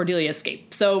helps Cordelia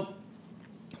escape. So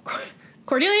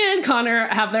Cordelia and Connor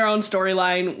have their own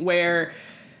storyline where,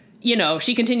 you know,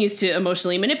 she continues to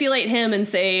emotionally manipulate him and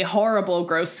say horrible,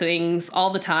 gross things all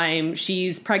the time.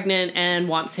 She's pregnant and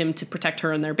wants him to protect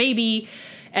her and their baby,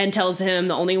 and tells him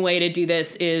the only way to do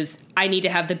this is I need to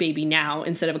have the baby now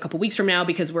instead of a couple weeks from now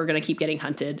because we're going to keep getting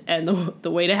hunted. And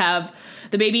the way to have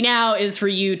the baby now is for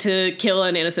you to kill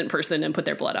an innocent person and put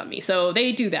their blood on me. So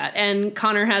they do that. And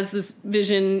Connor has this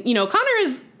vision. You know,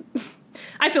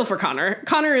 I feel for Connor.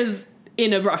 Connor is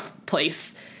in a rough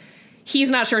place. He's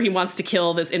not sure he wants to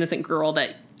kill this innocent girl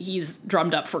that he's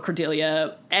drummed up for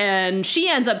Cordelia. And she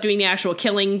ends up doing the actual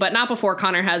killing, but not before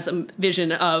Connor has a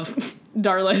vision of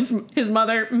Darla, his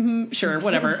mother. Sure,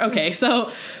 whatever. Okay,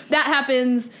 so that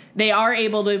happens. They are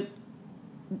able to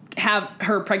have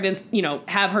her pregnant, you know,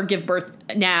 have her give birth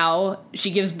now.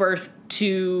 She gives birth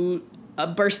to a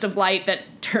burst of light that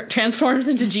transforms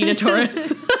into Gina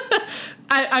Torres.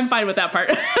 I'm fine with that part.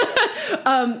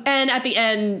 And at the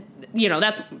end, you know,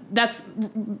 that's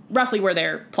roughly where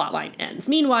their plot line ends.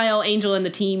 Meanwhile, Angel and the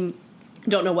team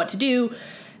don't know what to do.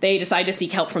 They decide to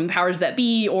seek help from the powers that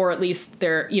be, or at least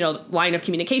their, you know, line of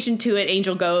communication to it.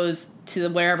 Angel goes to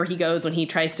wherever he goes when he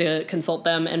tries to consult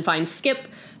them and finds Skip,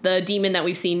 the demon that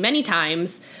we've seen many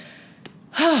times.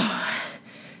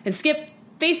 And Skip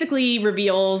basically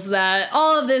reveals that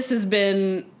all of this has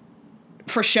been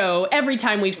for show. Every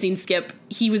time we've seen Skip,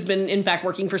 he was been, in fact,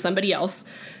 working for somebody else.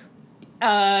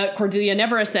 Cordelia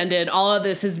never ascended. All of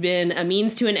this has been a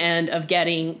means to an end of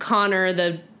getting Connor,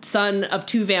 the son of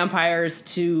 2 vampires,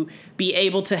 to be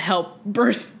able to help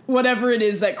birth whatever it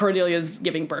is that Cordelia is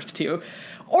giving birth to.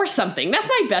 Or something. That's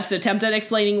my best attempt at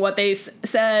explaining what they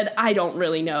said. I don't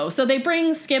really know. So they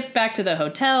bring Skip back to the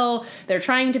hotel. They're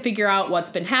trying to figure out what's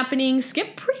been happening.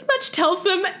 Skip pretty much tells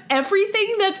them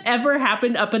everything that's ever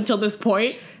happened up until this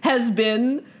point has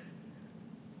been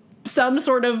some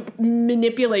sort of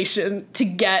manipulation to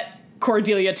get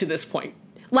Cordelia to this point.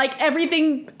 Like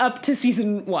everything up to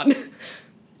season 1.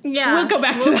 Yeah. We'll come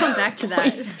back to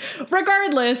that.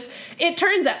 Regardless, it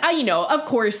turns out, of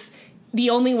course, the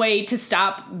only way to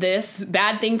stop this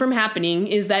bad thing from happening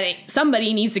is that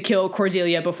somebody needs to kill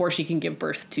Cordelia before she can give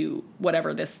birth to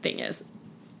whatever this thing is.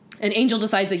 And Angel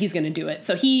decides that he's going to do it.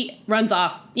 So he runs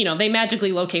off, they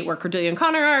magically locate where Cordelia and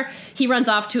Connor are. He runs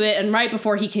off to it, and right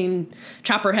before he can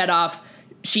chop her head off,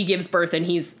 she gives birth, and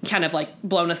he's kind of like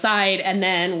blown aside. And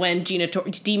then when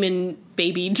demon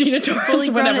baby Gina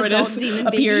Torres, whatever it is,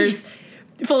 appears,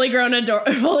 fully grown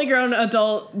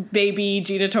adult baby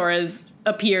Gina Torres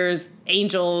appears,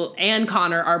 Angel and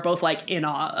Connor are both like in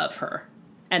awe of her.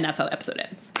 And that's how the episode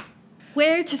ends.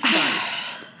 Where to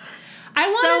start?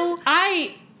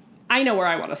 I know where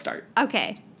I want to start.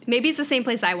 Okay. Maybe it's the same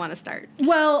place I want to start.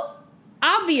 Well,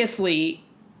 obviously,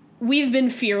 we've been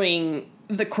fearing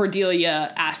the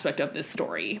Cordelia aspect of this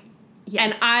story.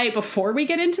 Yes. And before we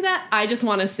get into that, I just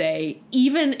want to say,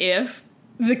 even if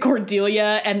the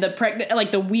Cordelia and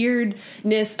the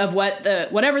weirdness of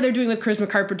whatever they're doing with Charisma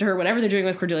Carpenter, whatever they're doing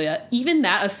with Cordelia, even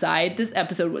that aside, this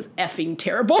episode was effing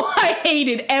terrible. I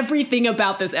hated everything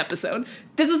about this episode.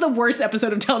 This is the worst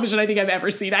episode of television I think I've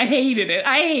ever seen. I hated it.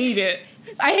 I hate it.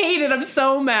 I'm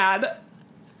so mad.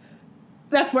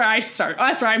 That's where I start.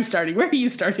 That's where I'm starting. Where are you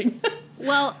starting?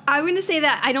 Well, I'm going to say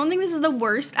that I don't think this is the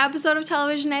worst episode of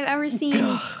television I've ever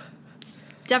seen.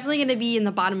 Definitely going to be in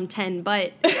the bottom 10,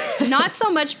 but not so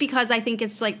much because I think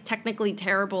it's like technically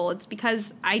terrible. It's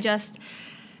because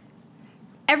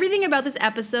everything about this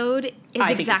episode is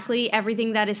exactly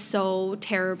everything that is so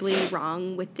terribly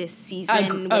wrong with this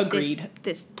season. With agreed.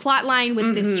 This plot line,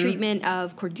 with this treatment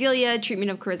of Cordelia,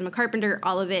 treatment of Charisma Carpenter,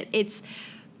 all of it. It's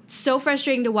so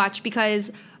frustrating to watch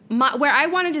because where I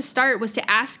wanted to start was to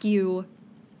ask you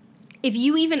if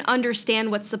you even understand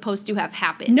what's supposed to have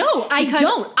happened. No, I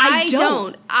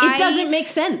don't. It doesn't make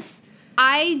sense.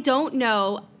 I don't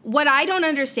know. What I don't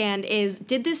understand is,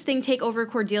 did this thing take over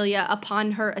Cordelia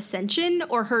upon her ascension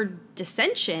or her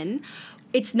descension?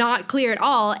 It's not clear at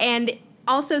all. And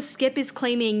also, Skip is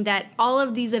claiming that all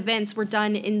of these events were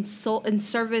done in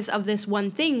service of this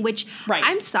one thing, which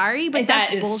I'm sorry, but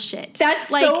that's bullshit. That's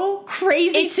so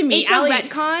crazy to me. It's a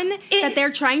retcon that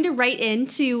they're trying to write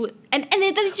into, and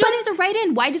they don't have to write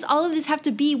in. Why does all of this have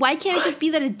to be? Why can't it just be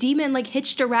that a demon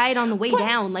hitched a ride on the way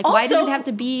down? Why does it have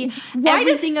to be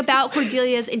everything about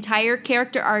Cordelia's entire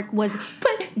character arc was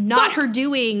not her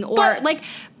doing, or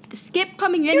Skip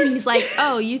coming in and he's like,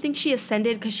 oh, you think she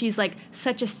ascended because she's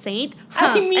such a saint?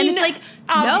 Huh. And it's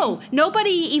no, nobody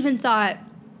even thought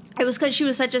it was because she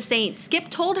was such a saint. Skip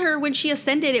told her when she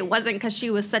ascended it wasn't because she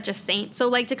was such a saint. So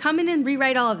to come in and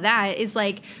rewrite all of that is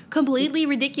completely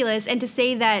ridiculous. And to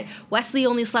say that Wesley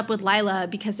only slept with Lila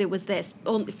because it was this,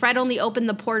 Fred only opened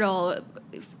the portal,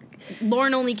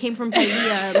 Lauren only came from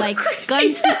Paideia,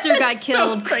 Gunn's sister got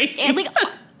killed. So crazy. And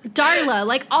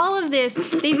Darla, all of this,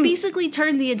 they basically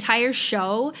turned the entire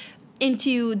show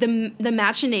into the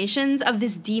machinations of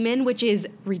this demon, which is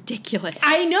ridiculous.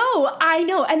 I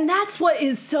know. And that's what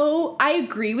is so, I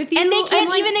agree with you. And they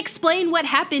can't even explain what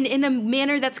happened in a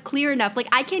manner that's clear enough.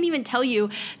 I can't even tell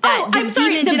you that this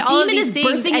demon did all of these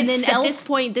things, and then at this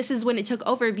point, this is when it took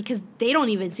over, because they don't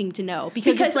even seem to know.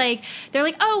 Because it's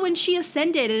they're oh, when she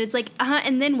ascended, and it's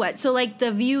and then what? So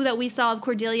the view that we saw of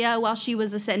Cordelia while she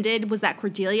was ascended, was that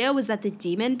Cordelia? Was that the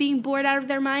demon being bored out of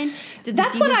their mind? Did the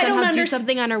demon somehow do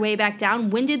something on her way back down?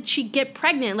 When did she get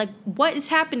pregnant? What is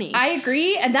happening? I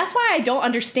agree, and that's why I don't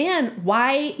understand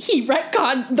why he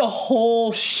retconned the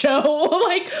whole show.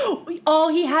 All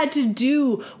he had to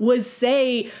do was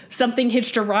say something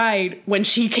hitched a ride when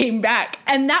she came back,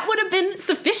 and that would have been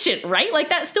sufficient, right?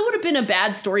 That still would have been a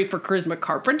bad story for Charisma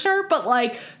Carpenter, but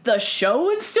the show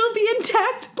would still be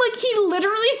intact. Like, he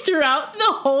literally throughout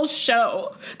the whole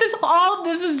show, all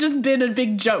this has just been a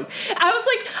big joke. I was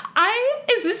like,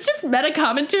 is this just meta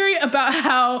commentary about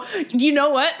how, you know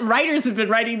what, writers have been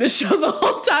writing this show the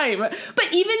whole time. But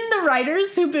even the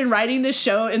writers who've been writing this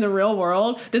show in the real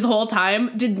world this whole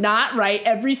time did not write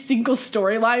every single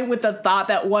storyline with the thought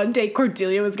that one day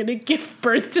Cordelia was going to give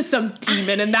birth to some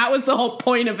demon, and that was the whole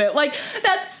point of it. Like,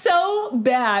 that's so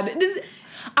bad.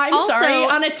 I'm also, sorry,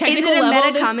 on a technical level. Is it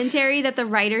a meta commentary that the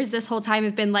writers this whole time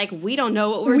have been like, we don't know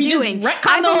what we're doing?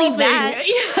 I believe that.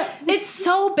 Yeah. It's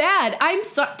so bad.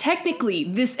 Technically,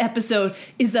 this episode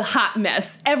is a hot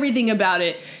mess. Everything about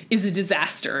it is a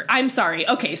disaster. I'm sorry.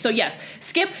 Okay, so yes,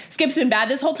 Skip's been bad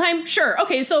this whole time? Sure.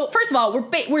 Okay, so first of all,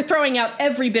 we're throwing out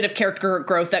every bit of character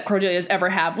growth that Cordelia's ever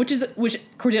had, which is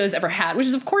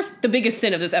of course the biggest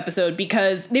sin of this episode,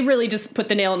 because they really just put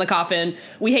the nail in the coffin.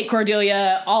 We hate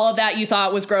Cordelia. All of that you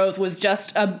thought was growth was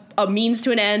just a means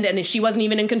to an end, and she wasn't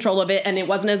even in control of it, and it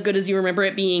wasn't as good as you remember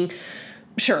it being.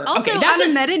 Sure. Also, okay, on a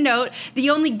meta note, the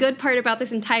only good part about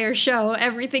this entire show,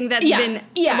 everything that's been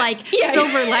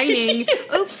silver lining.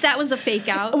 Yes. Oops, that was a fake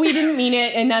out. We didn't mean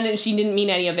it, and she didn't mean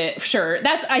any of it. Sure.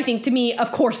 That's, I think, to me,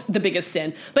 of course, the biggest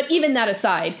sin. But even that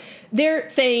aside, they're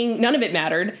saying none of it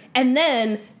mattered, and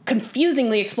then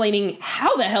confusingly explaining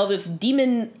how the hell this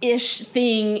demon-ish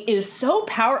thing is so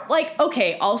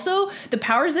okay, also, the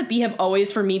powers that be have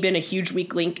always, for me, been a huge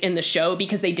weak link in the show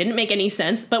because they didn't make any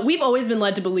sense, but we've always been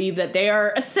led to believe that they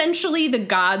are essentially the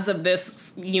gods of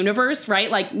this universe, right?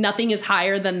 Like, nothing is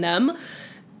higher than them.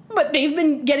 But they've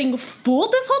been getting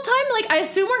fooled this whole time. Like, I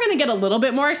assume we're going to get a little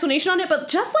bit more explanation on it, but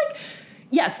just,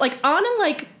 on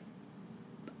a,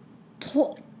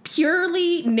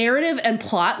 purely narrative and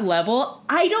plot level,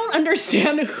 I don't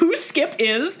understand who Skip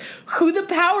is, who the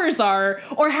powers are,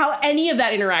 or how any of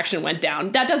that interaction went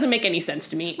down. That doesn't make any sense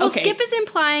to me. Well, okay. Skip is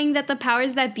implying that the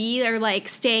powers that be are,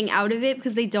 staying out of it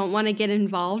because they don't want to get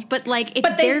involved. But,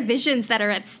 it's their visions that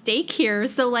are at stake here.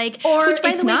 So, which,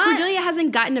 by the way, Cordelia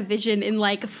hasn't gotten a vision in,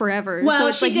 forever.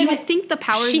 Well, so it's you would think the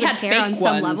powers would care on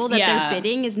some level that their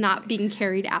bidding is not being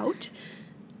carried out.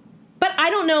 But I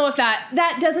don't know if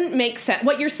that doesn't make sense.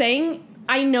 What you're saying,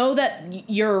 I know that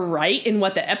you're right in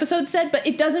what the episode said, but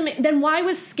it doesn't make, then why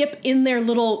was Skip in their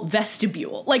little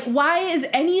vestibule? Why is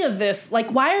any of this,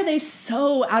 why are they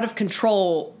so out of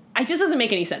control? It just doesn't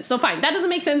make any sense. So fine, that doesn't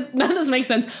make sense. None of this makes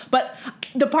sense. But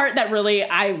the part that really,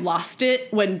 I lost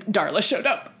it when Darla showed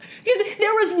up. Because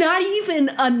there was not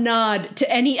even a nod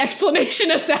to any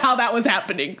explanation as to how that was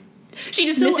happening. She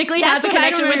just mystically has a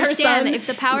connection with her son. If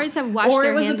the powers have washed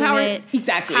their hands of it,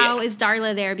 exactly. How is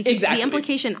Darla there? Because the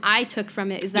implication I took from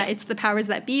it is that it's the powers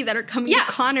that be that are coming to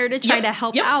Connor to try to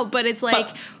help out. But it's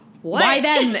what? Why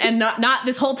then and not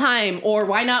this whole time? Or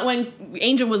why not when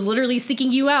Angel was literally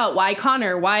seeking you out? Why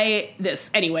Connor? Why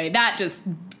this? Anyway, that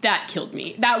killed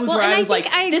me. That was where I was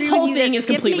this whole thing is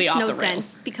completely off the rails.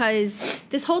 Sense because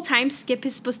this whole time Skip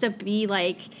is supposed to be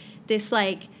this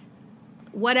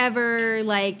whatever,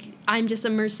 I'm just a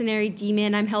mercenary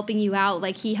demon, I'm helping you out.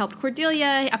 He helped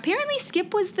Cordelia. Apparently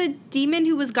Skip was the demon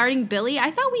who was guarding Billy.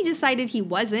 I thought we decided he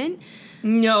wasn't.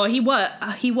 No, he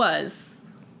was.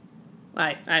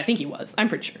 I think he was. I'm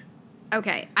pretty sure.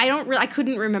 Okay. I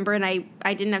couldn't remember, and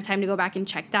I didn't have time to go back and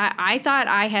check that. I thought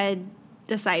I had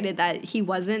decided that he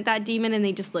wasn't that demon and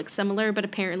they just looked similar, but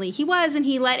apparently he was, and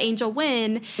he let Angel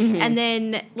win. Mm-hmm. And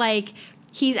then,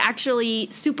 he's actually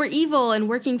super evil and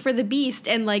working for the Beast,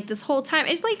 and this whole time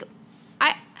it's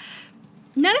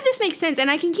none of this makes sense, and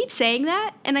I can keep saying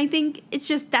that, and I think it's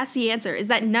just that's the answer, is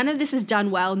that none of this is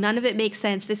done well, none of it makes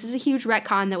sense. This is a huge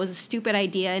retcon that was a stupid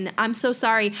idea, and I'm so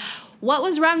sorry. What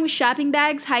was wrong with shopping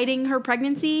bags hiding her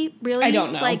pregnancy? Really? I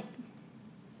don't know.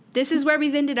 This is where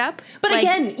we've ended up? But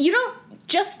again, you don't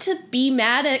just to be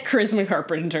mad at Charisma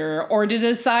Carpenter or to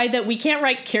decide that we can't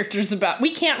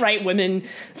write women's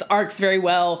arcs very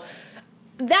well.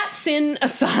 That sin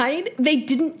aside, they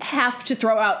didn't have to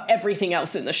throw out everything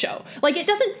else in the show.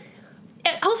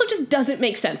 It also just doesn't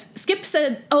make sense. Skip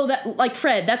said,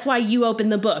 Fred, that's why you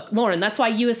opened the book. Lauren, that's why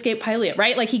you escaped Pylia,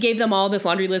 right? He gave them all this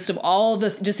laundry list of all the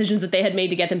decisions that they had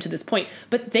made to get them to this point.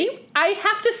 But I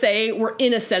have to say, were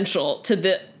inessential to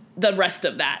the rest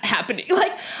of that happening.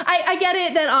 I get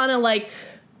it that on a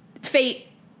fate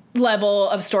level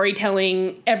of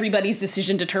storytelling, everybody's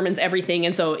decision determines everything,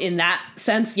 and so in that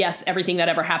sense, yes, everything that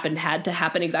ever happened had to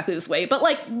happen exactly this way. But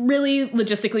really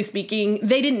logistically speaking,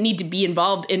 they didn't need to be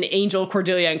involved in Angel,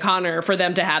 Cordelia, and Connor for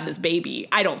them to have this baby.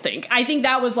 I don't think. I think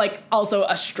that was also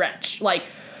a stretch.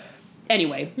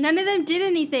 Anyway, none of them did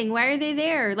anything. Why are they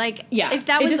there? If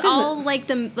that was all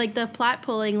the plot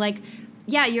pulling,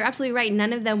 yeah, you're absolutely right.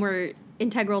 None of them were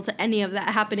integral to any of that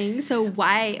happening. So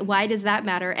why does that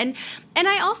matter? And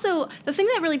I also, the thing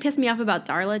that really pissed me off about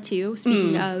Darla too,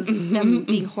 speaking of them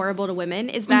being horrible to women,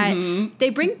 is that they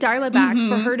bring Darla back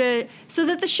for her so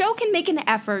that the show can make an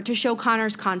effort to show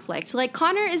Connor's conflict. Like,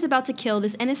 Connor is about to kill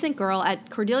this innocent girl at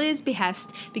Cordelia's behest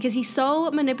because he's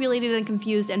so manipulated and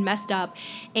confused and messed up,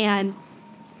 and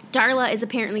Darla is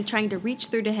apparently trying to reach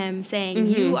through to him saying,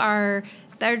 you are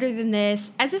better than this,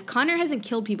 as if Connor hasn't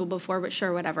killed people before, but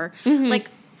sure, whatever. Like,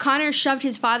 Connor shoved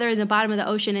his father in the bottom of the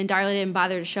ocean and Darla didn't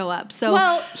bother to show up. So,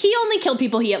 well, he only killed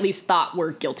people he at least thought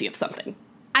were guilty of something.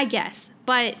 I guess.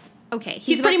 But, okay.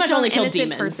 He's pretty much only killed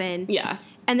demons. Person, yeah.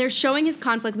 And they're showing his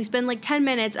conflict. We spend like 10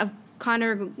 minutes of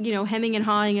Connor, hemming and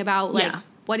hawing about like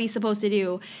what he's supposed to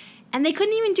do. And they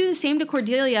couldn't even do the same to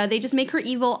Cordelia. They just make her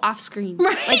evil off screen.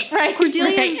 Like,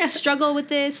 Cordelia's struggle with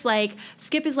this. Like,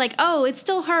 Skip is like, oh, it's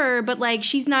still her, but like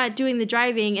she's not doing the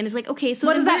driving. And it's like, okay, so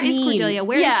what does that mean? Where is Cordelia?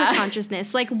 Where is her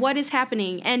consciousness? Like, what is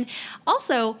happening? And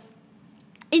also,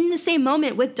 in the same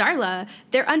moment with Darla,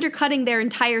 they're undercutting their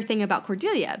entire thing about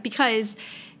Cordelia, because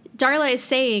Darla is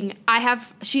saying,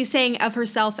 she's saying of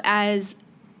herself as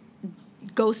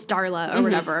Ghost Darla or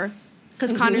whatever.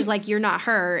 Because Connor's like, you're not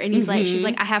her. And he's like, she's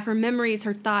like, I have her memories,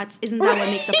 her thoughts. Isn't that what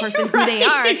makes a person who they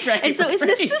are? And so is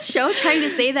this show trying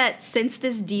to say that since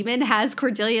this demon has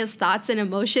Cordelia's thoughts and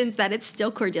emotions, that it's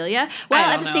still Cordelia? While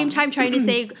at the same time trying to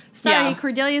say, sorry,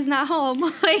 Cordelia's not home.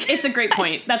 Like, it's a great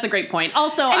point. That's a great point.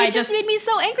 Also, and it just made me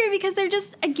so angry because they're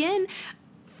just, again,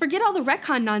 forget all the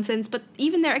retcon nonsense, but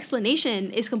even their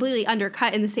explanation is completely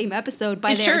undercut in the same episode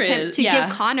by their attempt to give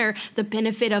Connor the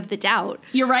benefit of the doubt.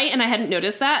 You're right, and I hadn't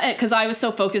noticed that because I was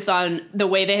so focused on the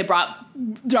way they had brought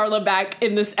Darla back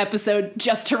in this episode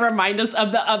just to remind us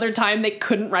of the other time they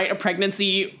couldn't write a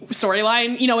pregnancy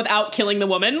storyline, without killing the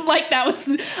woman. Like, I was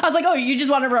like, oh, you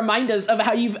just want to remind us of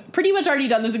how you've pretty much already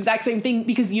done this exact same thing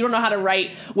because you don't know how to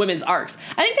write women's arcs.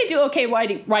 I think they do okay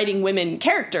writing women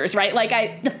characters, right?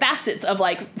 Like, the facets of,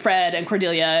 like, Fred and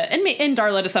Cordelia and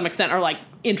Darla to some extent are, like,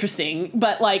 interesting,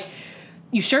 but, like,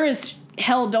 you sure as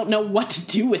hell don't know what to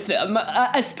do with them,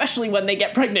 especially when they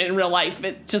get pregnant in real life.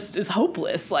 It just is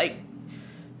hopeless. Like,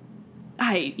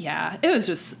 it was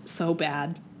just so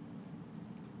bad.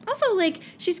 Also, like,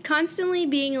 she's constantly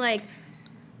being like,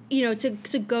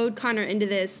 to goad Connor into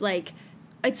this, like,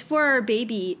 it's for our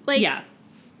baby. Like,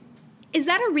 is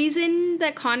that a reason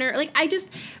that Connor, like,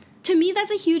 to me, that's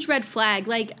a huge red flag.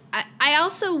 Like, I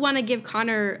also want to give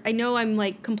Connor, I know I'm,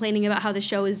 like, complaining about how the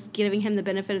show is giving him the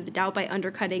benefit of the doubt by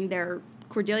undercutting their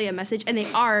Cordelia message, and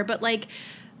they are, but, like,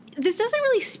 this doesn't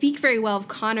really speak very well of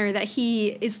Connor that he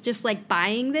is just, like,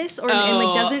 buying this and,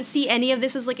 like, doesn't see any of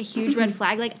this as, like, a huge red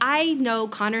flag. Like, I know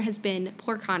poor Connor has been...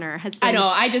 I know,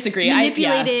 I disagree.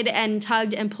 Manipulated and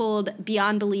tugged and pulled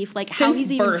beyond belief. Like, how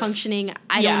he's even functioning,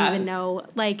 I don't even know.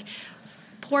 Like...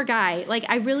 Poor guy. Like,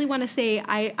 I really want to say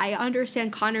I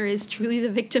understand Connor is truly the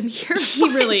victim here. He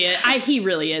really is. He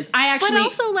really is. But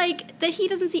also, like, that he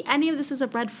doesn't see any of this as a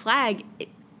red flag.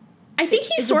 I think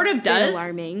he sort of does.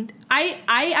 Alarming.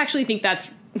 I actually think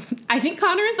I think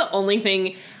Connor is the only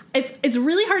thing. It's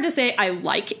really hard to say I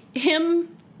like him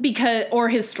or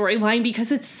his storyline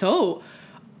because it's so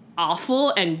awful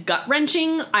and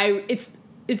gut-wrenching.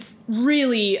 It's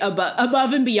really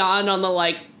above and beyond on the,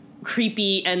 like,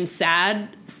 creepy and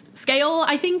sad scale,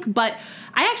 I think, but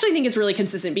I actually think it's really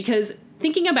consistent because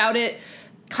thinking about it,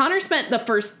 Connor spent the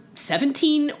first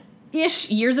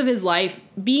 17-ish years of his life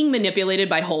being manipulated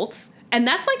by Holtz, and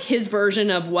that's like his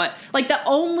version of what, like, the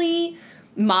only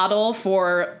model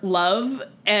for love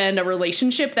and a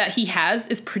relationship that he has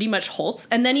is pretty much Holtz,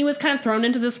 and then he was kind of thrown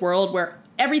into this world where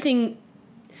everything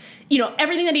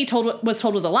that he was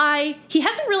told was a lie. He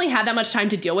hasn't really had that much time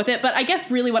to deal with it, but I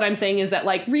guess really what I'm saying is that,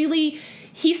 like, really,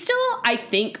 he still, I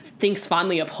think, thinks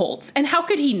fondly of Holtz. And how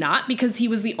could he not? Because he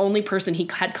was the only person he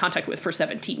had contact with for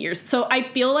 17 years. So I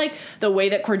feel like the way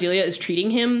that Cordelia is treating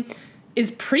him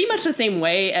is pretty much the same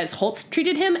way as Holtz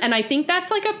treated him. And I think that's,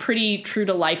 like, a pretty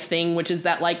true-to-life thing, which is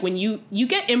that, like, when you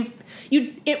get...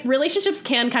 relationships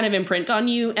can kind of imprint on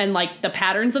you and, like, the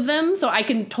patterns of them. So I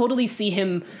can totally see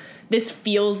him... This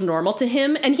feels normal to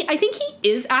him. And I think he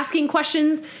is asking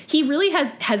questions. He really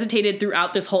has hesitated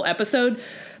throughout this whole episode.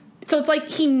 So it's like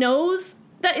he knows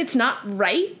that it's not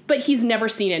right, but he's never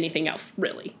seen anything else,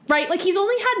 really. Right? Like, he's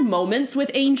only had moments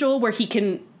with Angel where he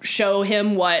can show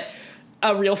him what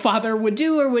a real father would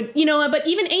do or would, but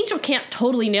even Angel can't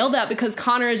totally nail that because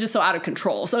Connor is just so out of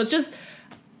control. So it's just,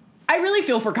 I really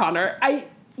feel for Connor.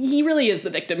 He really is the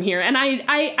victim here. And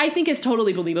I think it's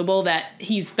totally believable that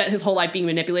he's spent his whole life being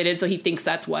manipulated, so he thinks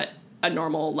that's what a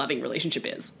normal, loving relationship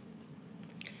is.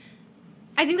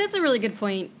 I think that's a really good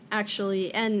point,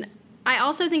 actually. And I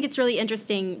also think it's really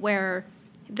interesting where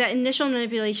the initial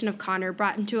manipulation of Connor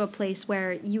brought him to a place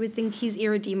where you would think he's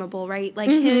irredeemable, right? Like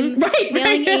him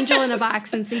nailing Angel in a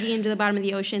box and sinking him to the bottom of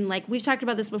the ocean. Like, we've talked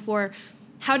about this before.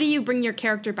 How do you bring your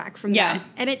character back from that?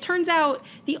 And it turns out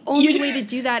the only way to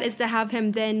do that is to have him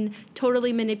then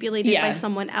totally manipulated by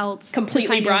someone else.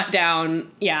 Completely brought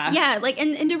down. Yeah. Yeah, like,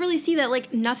 and to really see that,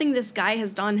 like, nothing this guy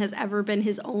has done has ever been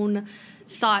his own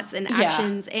thoughts and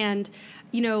actions. And,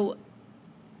 you know,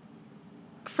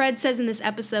 Fred says in this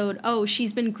episode, oh,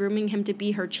 she's been grooming him to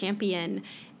be her champion.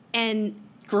 And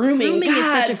grooming is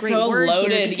such a great word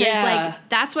here because, like,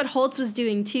 that's what Holtz was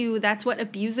doing, too. That's what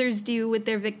abusers do with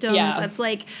their victims. That's,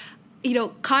 like, you know,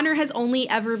 Connor has only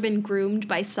ever been groomed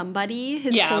by somebody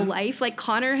his whole life. Like,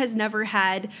 Connor has never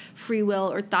had free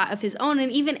will or thought of his own.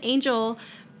 And even Angel,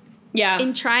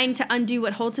 in trying to undo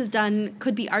what Holtz has done,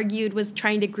 could be argued was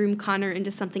trying to groom Connor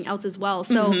into something else as well.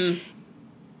 So,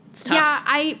 it's tough.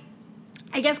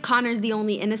 I guess Connor's the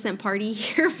only innocent party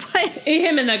here, but...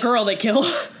 Him and that girl they kill.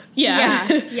 Yeah.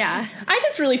 I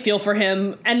just really feel for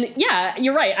him. And yeah,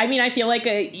 you're right. I mean, I feel like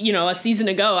a season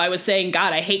ago I was saying,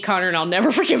 God, I hate Connor and I'll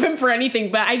never forgive him for anything.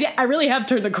 But I really have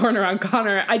turned the corner on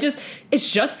Connor.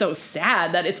 It's just so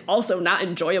sad that it's also not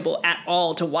enjoyable at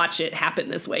all to watch it happen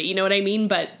this way. You know what I mean?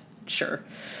 But sure.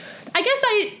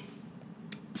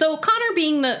 So Connor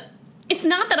being it's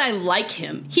not that I like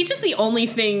him. He's just the only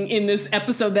thing in this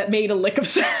episode that made a lick of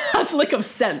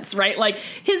sense, right? Like,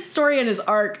 his story and his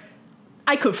arc,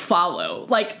 I could follow,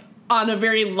 like, on a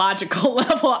very logical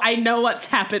level. I know what's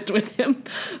happened with him.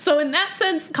 So in that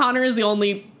sense, Connor is the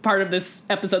only part of this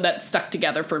episode that stuck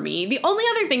together for me. The only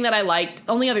other things that I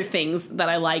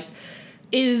liked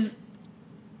is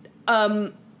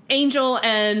Angel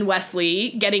and Wesley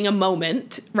getting a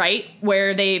moment, right,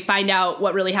 where they find out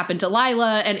what really happened to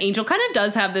Lila, and Angel kind of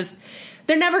does have this,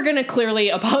 they're never going to clearly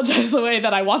apologize the way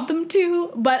that I want them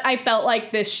to, but I felt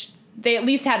like they at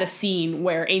least had a scene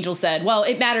where Angel said, well,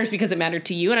 it matters because it mattered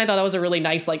to you, and I thought that was a really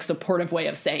nice, like, supportive way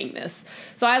of saying this.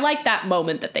 So I like that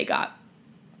moment that they got.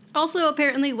 Also,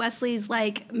 apparently Wesley's,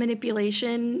 like,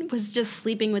 manipulation was just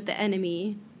sleeping with the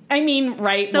enemy. I mean,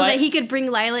 right. So that he could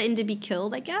bring Lila in to be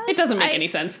killed, I guess? It doesn't make any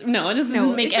sense. No, it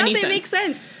doesn't make any sense. It doesn't make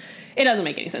sense. It doesn't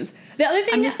make any sense. The other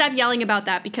thing... I'm going to stop yelling about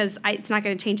that because it's not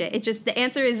going to change it. It's just, the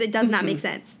answer is it does not make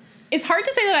sense. It's hard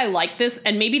to say that I like this,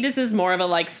 and maybe this is more of a,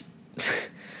 like...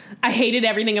 I hated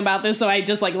everything about this, so I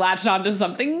just, like, latched onto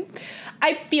something.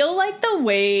 I feel like the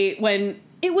way when...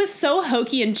 It was so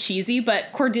hokey and cheesy,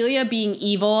 but Cordelia being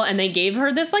evil, and they gave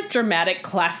her this, like, dramatic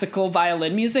classical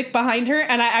violin music behind her,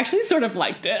 and I actually sort of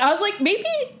liked it. I was like, maybe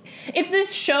if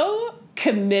this show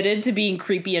committed to being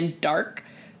creepy and dark,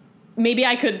 maybe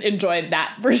I could enjoy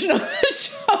that version of the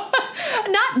show.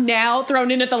 Not now,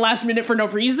 thrown in at the last minute for no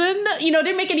reason. You know, it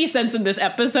didn't make any sense in this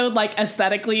episode, like,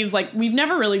 aesthetically. It's like, we've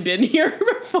never really been here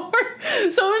before.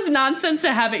 So it was nonsense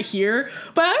to have it here.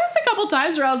 But there was a couple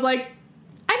times where I was like,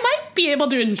 I might be able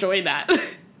to enjoy that.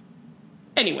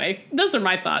 Anyway, those are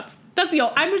my thoughts.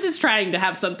 I was just trying to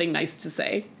have something nice to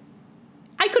say.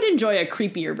 I could enjoy a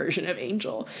creepier version of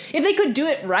Angel. If they could do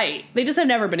it right. They just have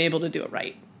never been able to do it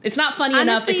right. It's not funny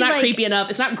enough. It's not creepy enough.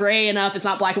 It's not gray enough. It's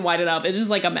not black and white enough. It's just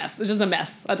like a mess. It's just a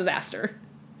mess. A disaster.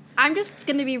 I'm just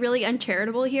going to be really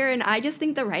uncharitable here, and I just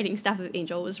think the writing staff of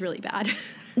Angel was really bad.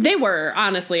 They were,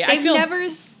 honestly. They've never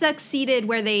succeeded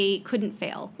where they couldn't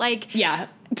fail. Like, yeah.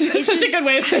 It's such a good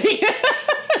way of saying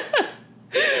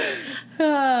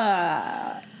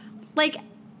it. Like,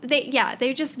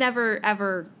 they just never,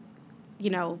 ever, you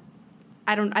know,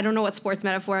 I don't know what sports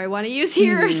metaphor I want to use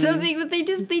here or something, but they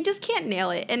just can't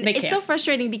nail it. And it's so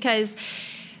frustrating because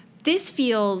this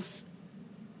feels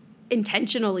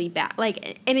intentionally bad,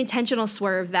 like an intentional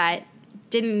swerve that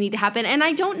didn't need to happen. And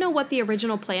I don't know what the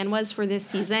original plan was for this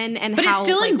season and but how, it's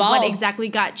still like, involved. what exactly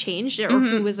got changed or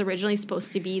who was originally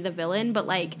supposed to be the villain. But,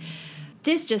 like,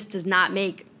 this just does not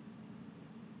make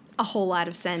a whole lot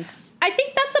of sense. I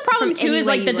think that's the problem too, is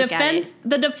like the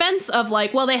defense of,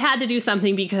 like, well, they had to do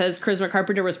something because Charisma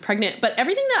Carpenter was pregnant. But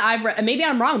everything that I've read, maybe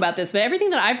I'm wrong about this, but everything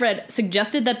that I've read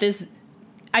suggested that this,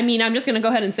 I mean, I'm just going to go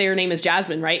ahead and say her name is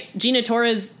Jasmine, right? Gina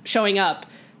Torres showing up,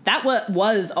 that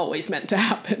was always meant to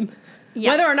happen.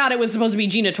 Yeah. Whether or not it was supposed to be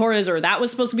Gina Torres or that was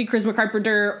supposed to be Charisma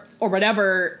Carpenter or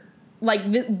whatever,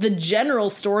 like, the general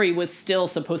story was still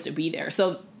supposed to be there.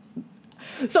 So,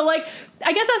 like,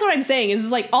 I guess that's what I'm saying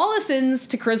is, like, all the sins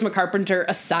to Charisma Carpenter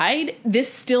aside,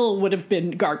 this still would have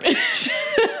been garbage.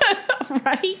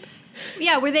 Right?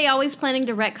 Yeah, were they always planning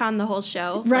to retcon the whole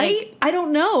show? Right? Like, I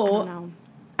don't know.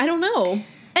 I don't know.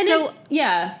 And so,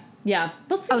 yeah. Yeah.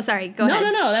 Oh, sorry. Go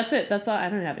ahead. No. That's it. That's all. I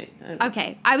don't have it.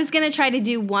 Okay. I was going to try to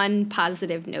do one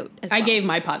positive note as well. I gave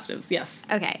my positives, yes.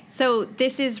 Okay. So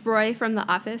this is Roy from The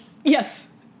Office? Yes.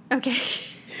 Okay.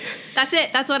 That's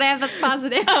it. That's what I have that's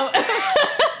positive. Oh.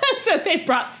 So they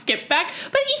brought Skip back.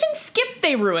 But even Skip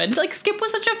they ruined. Like, Skip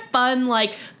was such a fun,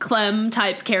 like,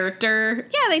 Clem-type character.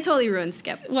 Yeah, they totally ruined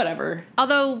Skip. Whatever.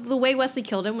 Although the way Wesley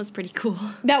killed him was pretty cool.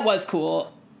 That was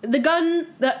cool.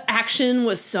 The action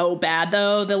was so bad,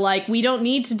 though. We don't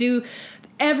need to do...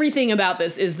 Everything about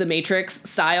this is the Matrix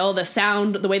style. The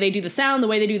sound, the way they do the sound, the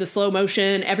way they do the slow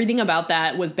motion, everything about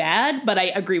that was bad. But I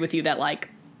agree with you that, like,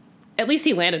 at least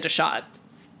he landed a shot.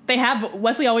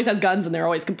 Wesley always has guns and they're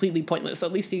always completely pointless. So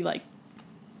at least he, like,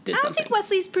 did something. I don't think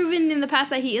Wesley's proven in the past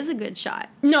that he is a good shot.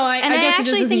 No, I guess actually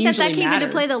it doesn't think usually that came matter.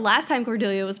 into play the last time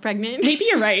Cordelia was pregnant. Maybe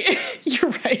you're right.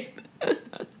 You're right.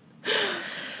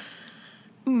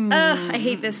 I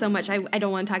hate this so much. I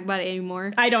don't want to talk about it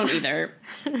anymore. I don't either.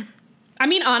 I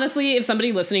mean, honestly, if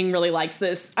somebody listening really likes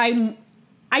this, here's the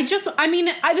thing.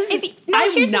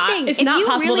 It's if not you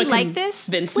possible really to like this,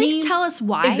 convince please me. tell us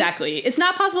why. Exactly. It's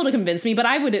not possible to convince me, but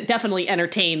I would definitely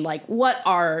entertain, like, what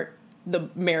are the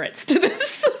merits to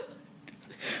this?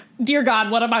 Dear God,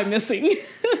 what am I missing?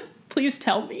 Please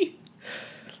tell me.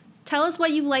 Tell us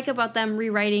what you like about them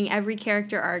rewriting every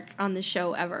character arc on the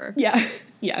show ever. Yeah.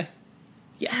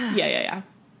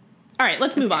 All right,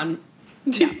 let's move on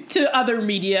to other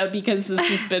media because this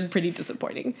has been pretty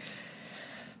disappointing.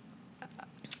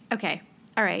 Okay.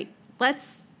 All right.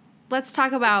 Let's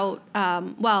talk about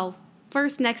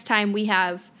first next time we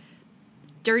have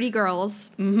Dirty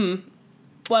Girls. Mm-hmm.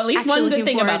 Well, at least Actually, one good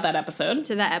thing about that episode.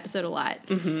 To that episode a lot.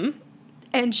 Mm-hmm.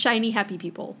 And Shiny Happy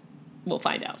People. We'll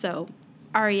find out. So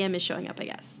REM is showing up, I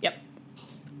guess. Yep.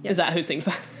 Is that who sings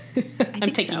that?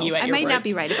 I'm taking you at your word. I might not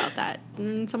be right about that.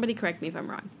 Somebody correct me if I'm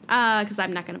wrong. Because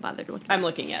I'm not going to bother to look it up. I'm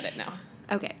looking at it now.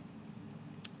 Okay.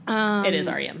 It is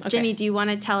REM. Okay. Jenny, do you want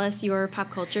to tell us your pop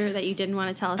culture that you didn't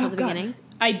want to tell us at the beginning?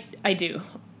 I do.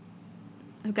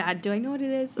 Oh, God. Do I know what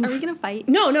it is? Are we going to fight?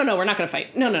 No. We're not going to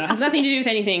fight. No. It has nothing to do with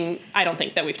anything I don't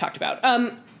think that we've talked about.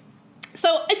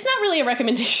 So it's not really a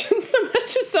recommendation so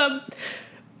much as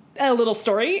a little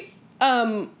story.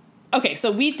 Okay,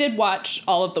 so we did watch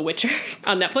all of The Witcher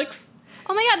on Netflix.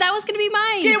 Oh my God, that was going to be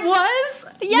mine. It was?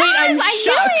 Yes, wait, I'm I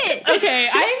shocked. knew it. Okay,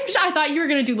 I thought you were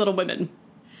going to do Little Women.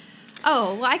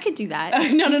 Oh, well, I could do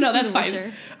that. No, that's fine.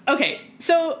 Witcher. Okay,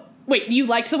 so wait, you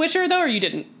liked The Witcher though, or you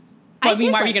didn't? Well, I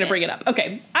mean, why are you going to bring it up?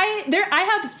 Okay,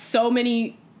 I have so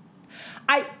many.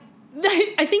 I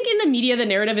think in the media the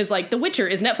narrative is like The Witcher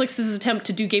is Netflix's attempt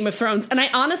to do Game of Thrones, and I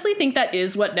honestly think that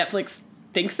is what Netflix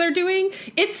thinks they're doing.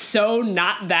 It's so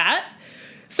not that.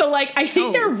 So, like, I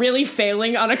think they're really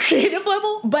failing on a creative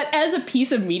level, but as a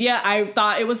piece of media, I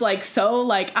thought it was, like, so,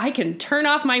 like, I can turn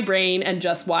off my brain and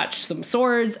just watch some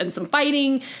swords and some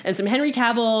fighting and some Henry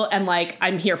Cavill, and, like,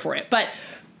 I'm here for it. But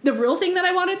the real thing that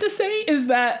I wanted to say is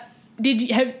that,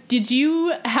 did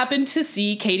you happen to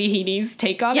see Katie Heaney's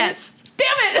take on it? Yes.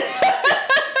 Damn it!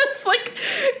 It's like,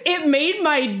 it made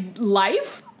my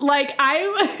life. Like,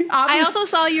 I also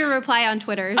saw your reply on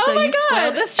Twitter, so you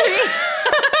spoiled the stream.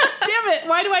 Damn it,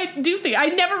 why do I do things? I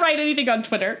never write anything on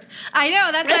Twitter. I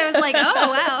know, that's why I was like, oh,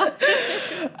 wow.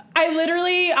 I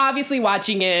literally, obviously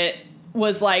watching it,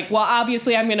 was like, well,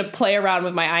 obviously I'm going to play around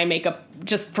with my eye makeup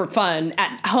just for fun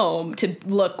at home to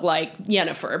look like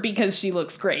Yennefer because she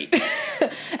looks great.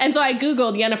 And so I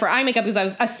Googled Yennefer eye makeup because I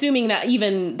was assuming that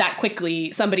even that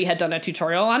quickly somebody had done a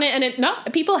tutorial on it.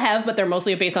 And people have, but they're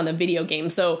mostly based on the video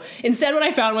game. So instead what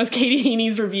I found was Katie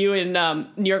Heaney's review in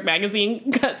New York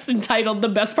Magazine that's entitled "The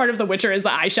Best Part of The Witcher is the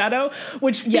Eyeshadow,"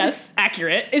 which, yes,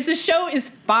 accurate. The show is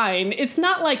fine. It's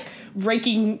not like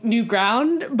breaking new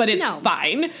ground, but it's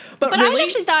fine. But really, I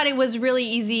actually thought it was really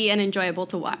easy and enjoyable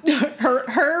to watch.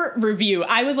 Her review,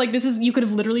 I was like, you could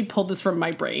have literally pulled this from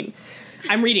my brain.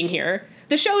 I'm reading here.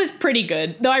 The show is pretty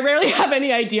good, though I rarely have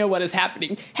any idea what is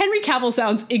happening. Henry Cavill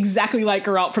sounds exactly like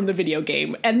Geralt from the video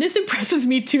game, and this impresses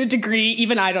me to a degree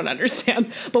even I don't understand.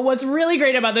 But what's really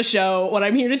great about the show, what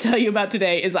I'm here to tell you about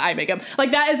today, is the eye makeup.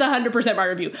 Like, that is 100% my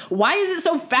review. Why is it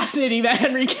so fascinating that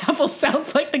Henry Cavill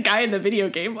sounds like the guy in the video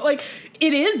game? Like,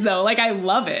 it is, though. Like, I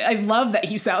love it. I love that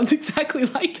he sounds exactly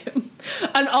like him.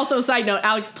 And also, side note,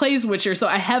 Alex plays Witcher, so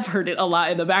I have heard it a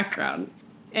lot in the background.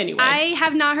 Anyway. I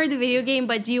have not heard the video game,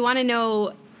 but do you want to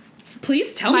know?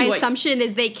 Please tell me. My assumption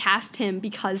is they cast him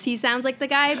because he sounds like the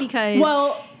guy, because...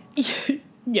 Well,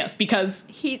 yes, because...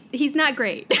 He's not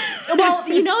great. Well,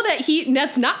 you know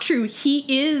that's not true. He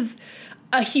is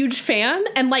a huge fan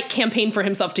and, like, campaigned for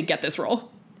himself to get this role.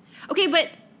 Okay, but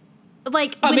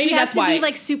like when he has to be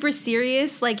like super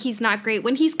serious, like he's not great.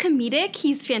 When he's comedic,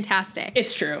 he's fantastic.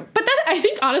 It's true. But that, I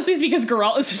think, honestly, is because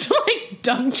Geralt is such a like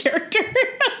dumb character.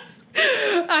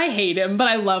 I hate him, but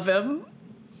I love him.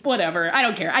 Whatever. I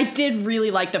don't care. I did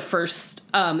really like the first,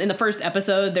 in the first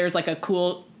episode, there's like a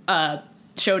cool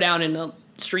showdown in the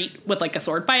street with like a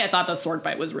sword fight. I thought the sword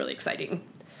fight was really exciting.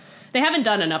 They haven't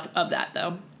done enough of that,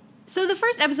 though. So the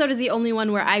first episode is the only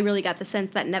one where I really got the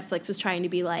sense that Netflix was trying to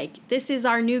be like, this is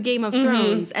our new Game of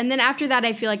Thrones. And then after that,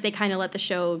 I feel like they kind of let the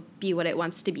show be what it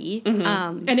wants to be.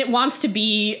 And it wants to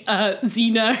be a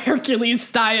Xena Hercules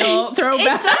style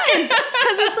throwback. It does,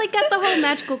 because it's like got the whole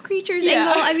magical creatures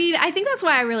angle. I mean, I think that's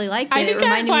why I really liked it. It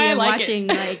reminded me of watching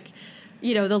like,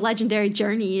 you know, the Legendary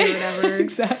Journey or whatever.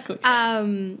 Exactly.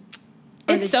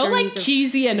 It's so like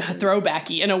cheesy and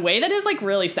throwbacky in a way that is like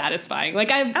really satisfying.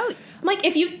 Like I'm like,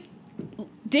 if you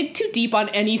dig too deep on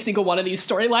any single one of these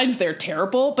storylines, they're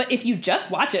terrible. But if you just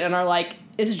watch it and are like,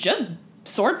 it's just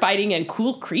sword fighting and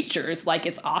cool creatures, like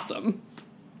it's awesome.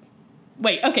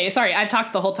 Wait, okay, sorry, I've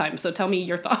talked the whole time, so tell me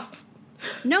your thoughts.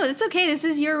 No, it's okay. This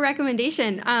is your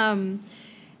recommendation. I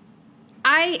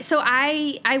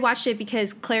watched it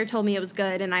because Claire told me it was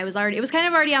good, and it was kind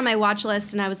of already on my watch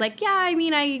list, and I was like, yeah, I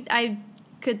mean, I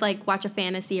could like watch a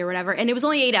fantasy or whatever, and it was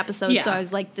only 8 episodes, so I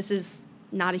was like, this is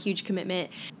not a huge commitment.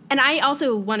 And I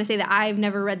also want to say that I've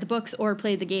never read the books or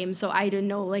played the game, so I didn't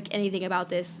know like anything about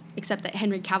this except that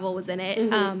Henry Cavill was in it.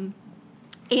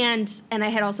 And I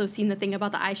had also seen the thing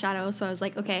about the eyeshadow, so I was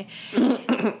like, okay.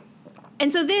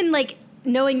 And so then like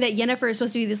knowing that Yennefer is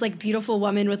supposed to be this like beautiful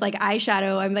woman with like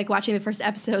eyeshadow, I'm like watching the first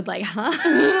episode like, huh?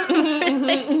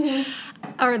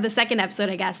 Or the second episode,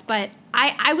 I guess. But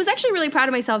I was actually really proud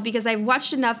of myself because I've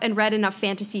watched enough and read enough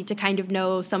fantasy to kind of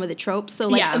know some of the tropes. So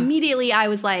like immediately I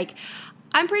was like,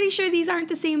 I'm pretty sure these aren't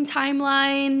the same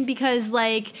timeline because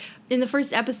like in the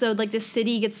first episode, like this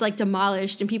city gets like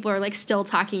demolished and people are like still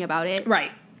talking about it.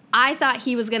 Right. I thought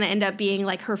he was going to end up being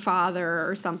like her father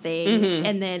or something.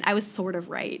 And then I was sort of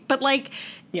right. But like,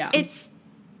 it's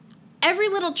every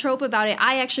little trope about it,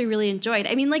 I actually really enjoyed.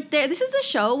 I mean, like, this is a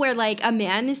show where like a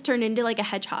man is turned into like a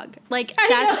hedgehog. Like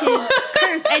that's his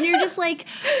curse. And you're just like,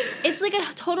 it's like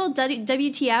a total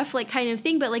WTF like kind of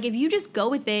thing. But like, if you just go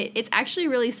with it, it's actually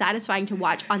really satisfying to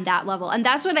watch on that level. And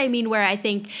that's what I mean, where I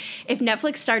think if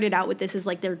Netflix started out with this as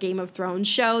like their Game of Thrones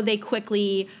show, they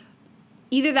quickly,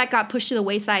 either that got pushed to the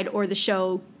wayside or the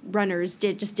show runners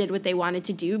did what they wanted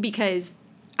to do, because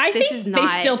I think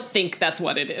they still think that's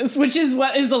what it is, which is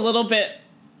what is a little bit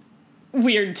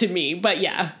weird to me. But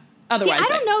yeah, otherwise.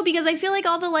 See, I don't know, because I feel like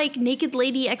all the like naked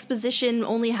lady exposition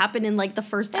only happened in like the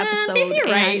first episode. Maybe you're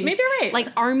right. Like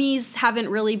armies haven't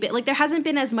really been, like there hasn't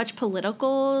been as much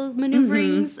political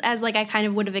maneuverings as like I kind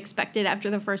of would have expected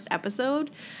after the first episode.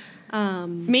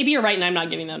 Maybe you're right and I'm not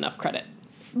giving them enough credit.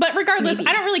 But regardless,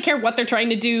 I don't really care what they're trying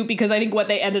to do, because I think what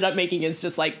they ended up making is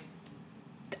just like,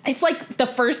 it's like the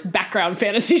first background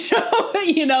fantasy show,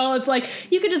 you know? It's like,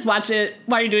 you could just watch it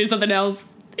while you're doing something else.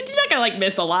 You're not gonna like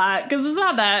miss a lot, because it's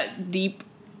not that deep.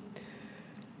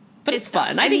 But it's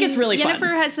fun. I think it's really fun.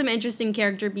 Yennefer has some interesting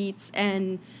character beats,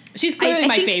 and she's clearly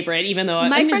my favorite, even though...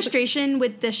 My frustration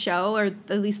with the show, or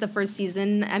at least the first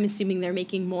season, I'm assuming they're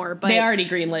making more, but... They already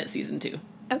greenlit season 2.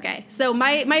 Okay, so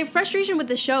my frustration with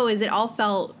the show is it all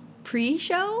felt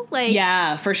pre-show, like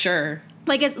yeah, for sure.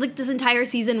 Like it's like this entire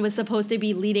season was supposed to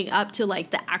be leading up to like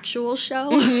the actual show.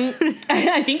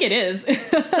 I think it is.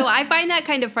 So I find that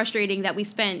kind of frustrating that we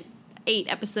spent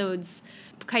 8 episodes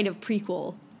kind of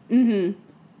prequel.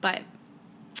 But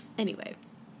anyway,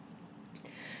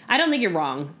 I don't think you're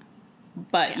wrong,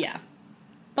 but yeah.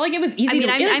 But like it was easy. I mean,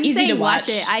 I'm easy saying to watch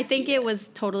it. I think it was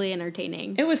totally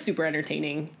entertaining. It was super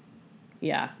entertaining.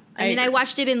 Yeah. I mean, I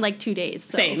watched it in like 2 days.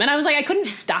 So. Same. And I was like, I couldn't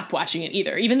stop watching it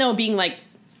either, even though being like,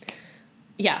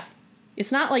 yeah,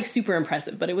 it's not like super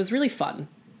impressive, but it was really fun.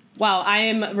 Wow, I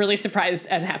am really surprised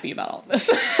and happy about all of this.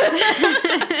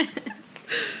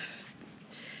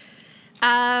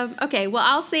 Okay, well,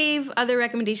 I'll save other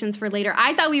recommendations for later.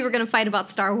 I thought we were going to fight about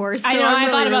Star Wars, so I know, I'm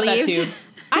I thought really about relieved. that too.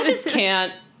 I just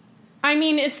can't. I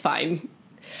mean, it's fine.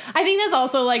 I think that's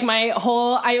also like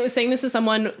I was saying this to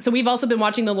someone, so we've also been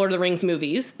watching the Lord of the Rings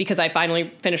movies, because I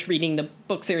finally finished reading the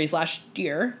book series last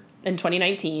year in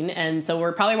 2019, and so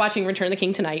we're probably watching Return of the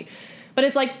King tonight. But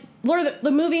it's like,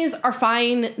 the movies are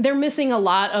fine. They're missing a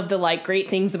lot of the like great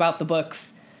things about the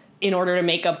books in order to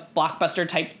make a blockbuster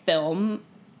type film.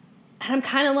 And I'm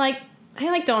kind of like, I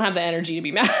like don't have the energy to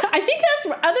be mad. I think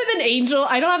that's, other than Angel,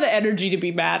 I don't have the energy to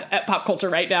be mad at pop culture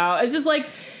right now. It's just like,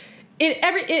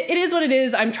 it is what it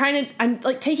is. I'm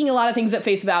like taking a lot of things at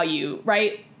face value,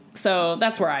 right? So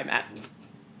that's where I'm at.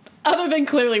 Other than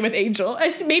clearly with Angel.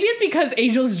 Maybe it's because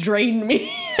Angel's drained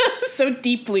me so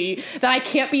deeply that I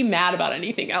can't be mad about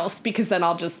anything else because then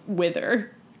I'll just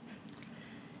wither.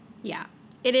 Yeah,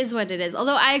 it is what it is.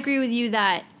 Although I agree with you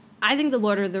that I think The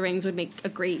Lord of the Rings would make a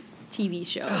great TV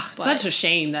show. Such a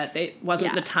shame that it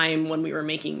wasn't the time when we were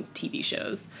making TV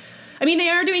shows. I mean, they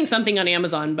are doing something on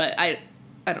Amazon, but I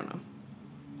don't know.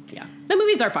 Yeah. The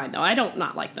movies are fine, though. I don't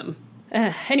not like them.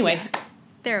 Anyway. Yeah,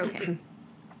 they're okay.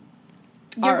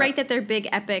 You're right that they're big,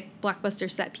 epic,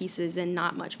 blockbuster set pieces and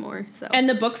not much more. So. And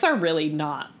the books are really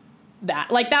not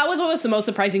that. Like, that was what was the most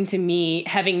surprising to me,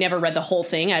 having never read the whole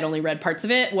thing. I'd only read parts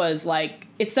of it, was, like,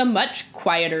 it's a much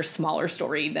quieter, smaller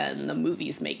story than the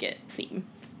movies make it seem.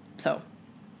 So,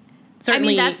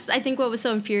 certainly. I mean, that's, I think, what was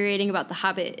so infuriating about The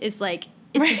Hobbit is, like,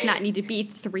 it does not need to be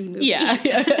 3 movies.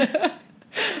 Yeah.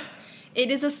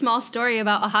 It is a small story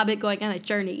about a hobbit going on a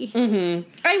journey. Mm-hmm.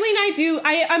 I mean,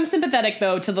 I'm sympathetic,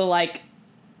 though, to the, like,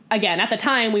 again, at the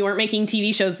time, we weren't making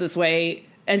TV shows this way,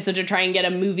 and so to try and get a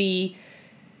movie,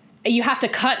 you have to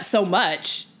cut so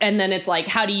much, and then it's like,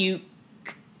 how do you,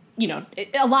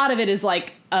 a lot of it is,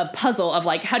 like, a puzzle of,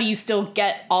 like, how do you still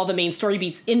get all the main story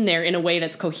beats in there in a way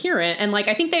that's coherent, and, like,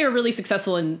 I think they are really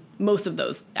successful in most of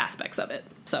those aspects of it,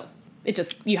 so it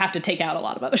just, you have to take out a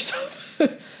lot of other stuff.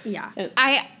 Yeah.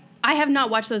 I have not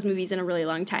watched those movies in a really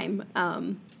long time.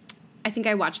 I think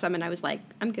I watched them and I was like,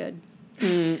 I'm good.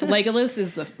 Legolas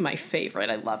is my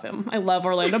favorite. I love him. I love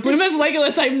Orlando Bloom as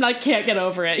Legolas. I can't get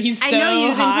over it. He's so hot. I know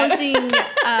you've been posting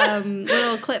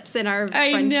little clips in our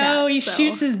friend I know. chat, he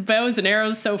shoots his bows and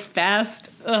arrows so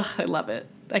fast. Ugh, I love it.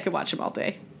 I could watch him all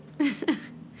day.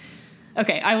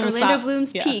 Okay, I will stop. Orlando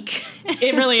Bloom's peak.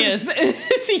 It really is.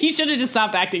 He should have just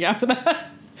stopped acting after that.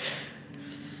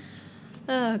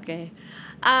 Okay.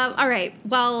 All right.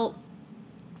 Well,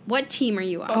 what team are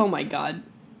you on? Oh, my God.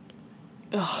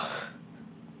 Ugh.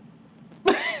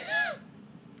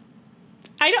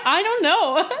 I don't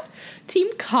know.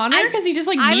 Team Connor? Because he just,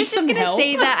 like, needs some help? I was just going to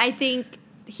say that I think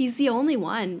he's the only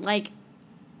one. Like,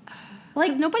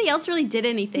 because nobody else really did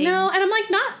anything. No, and I'm,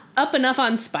 like, not up enough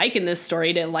on Spike in this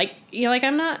story to, like,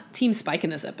 I'm not Team Spike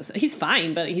in this episode. He's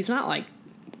fine, but he's not, like,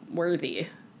 worthy.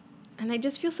 And I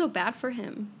just feel so bad for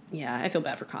him. Yeah, I feel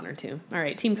bad for Connor, too. All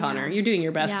right, Team Connor, you're doing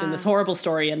your best in this horrible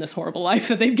story and this horrible life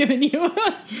that they've given you.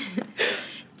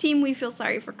 Team, we feel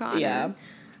sorry for Connor. Yeah.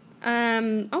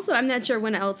 Also, I'm not sure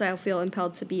when else I'll feel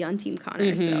impelled to be on Team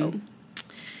Connor, so...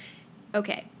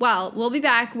 Okay, well, we'll be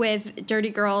back with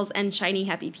Dirty Girls and Shiny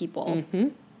Happy People.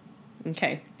 Mm-hmm.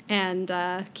 Okay. And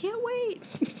can't wait.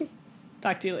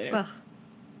 Talk to you later. Ugh.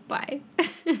 Bye.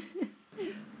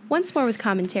 Once More with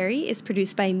Commentary is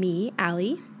produced by me,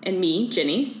 Allie. And me,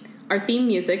 Ginny. Our theme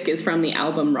music is from the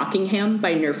album Rockingham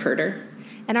by Nerf Herder.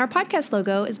 And our podcast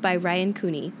logo is by Ryan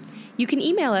Cooney. You can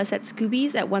email us at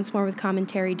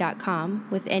scoobies@oncemorewithcommentary.com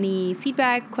with any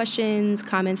feedback, questions,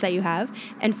 comments that you have,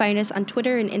 and find us on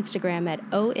Twitter and Instagram at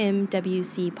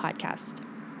OMWC Podcast.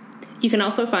 You can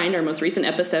also find our most recent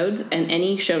episodes and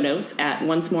any show notes at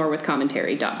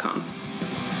oncemorewithcommentary.com.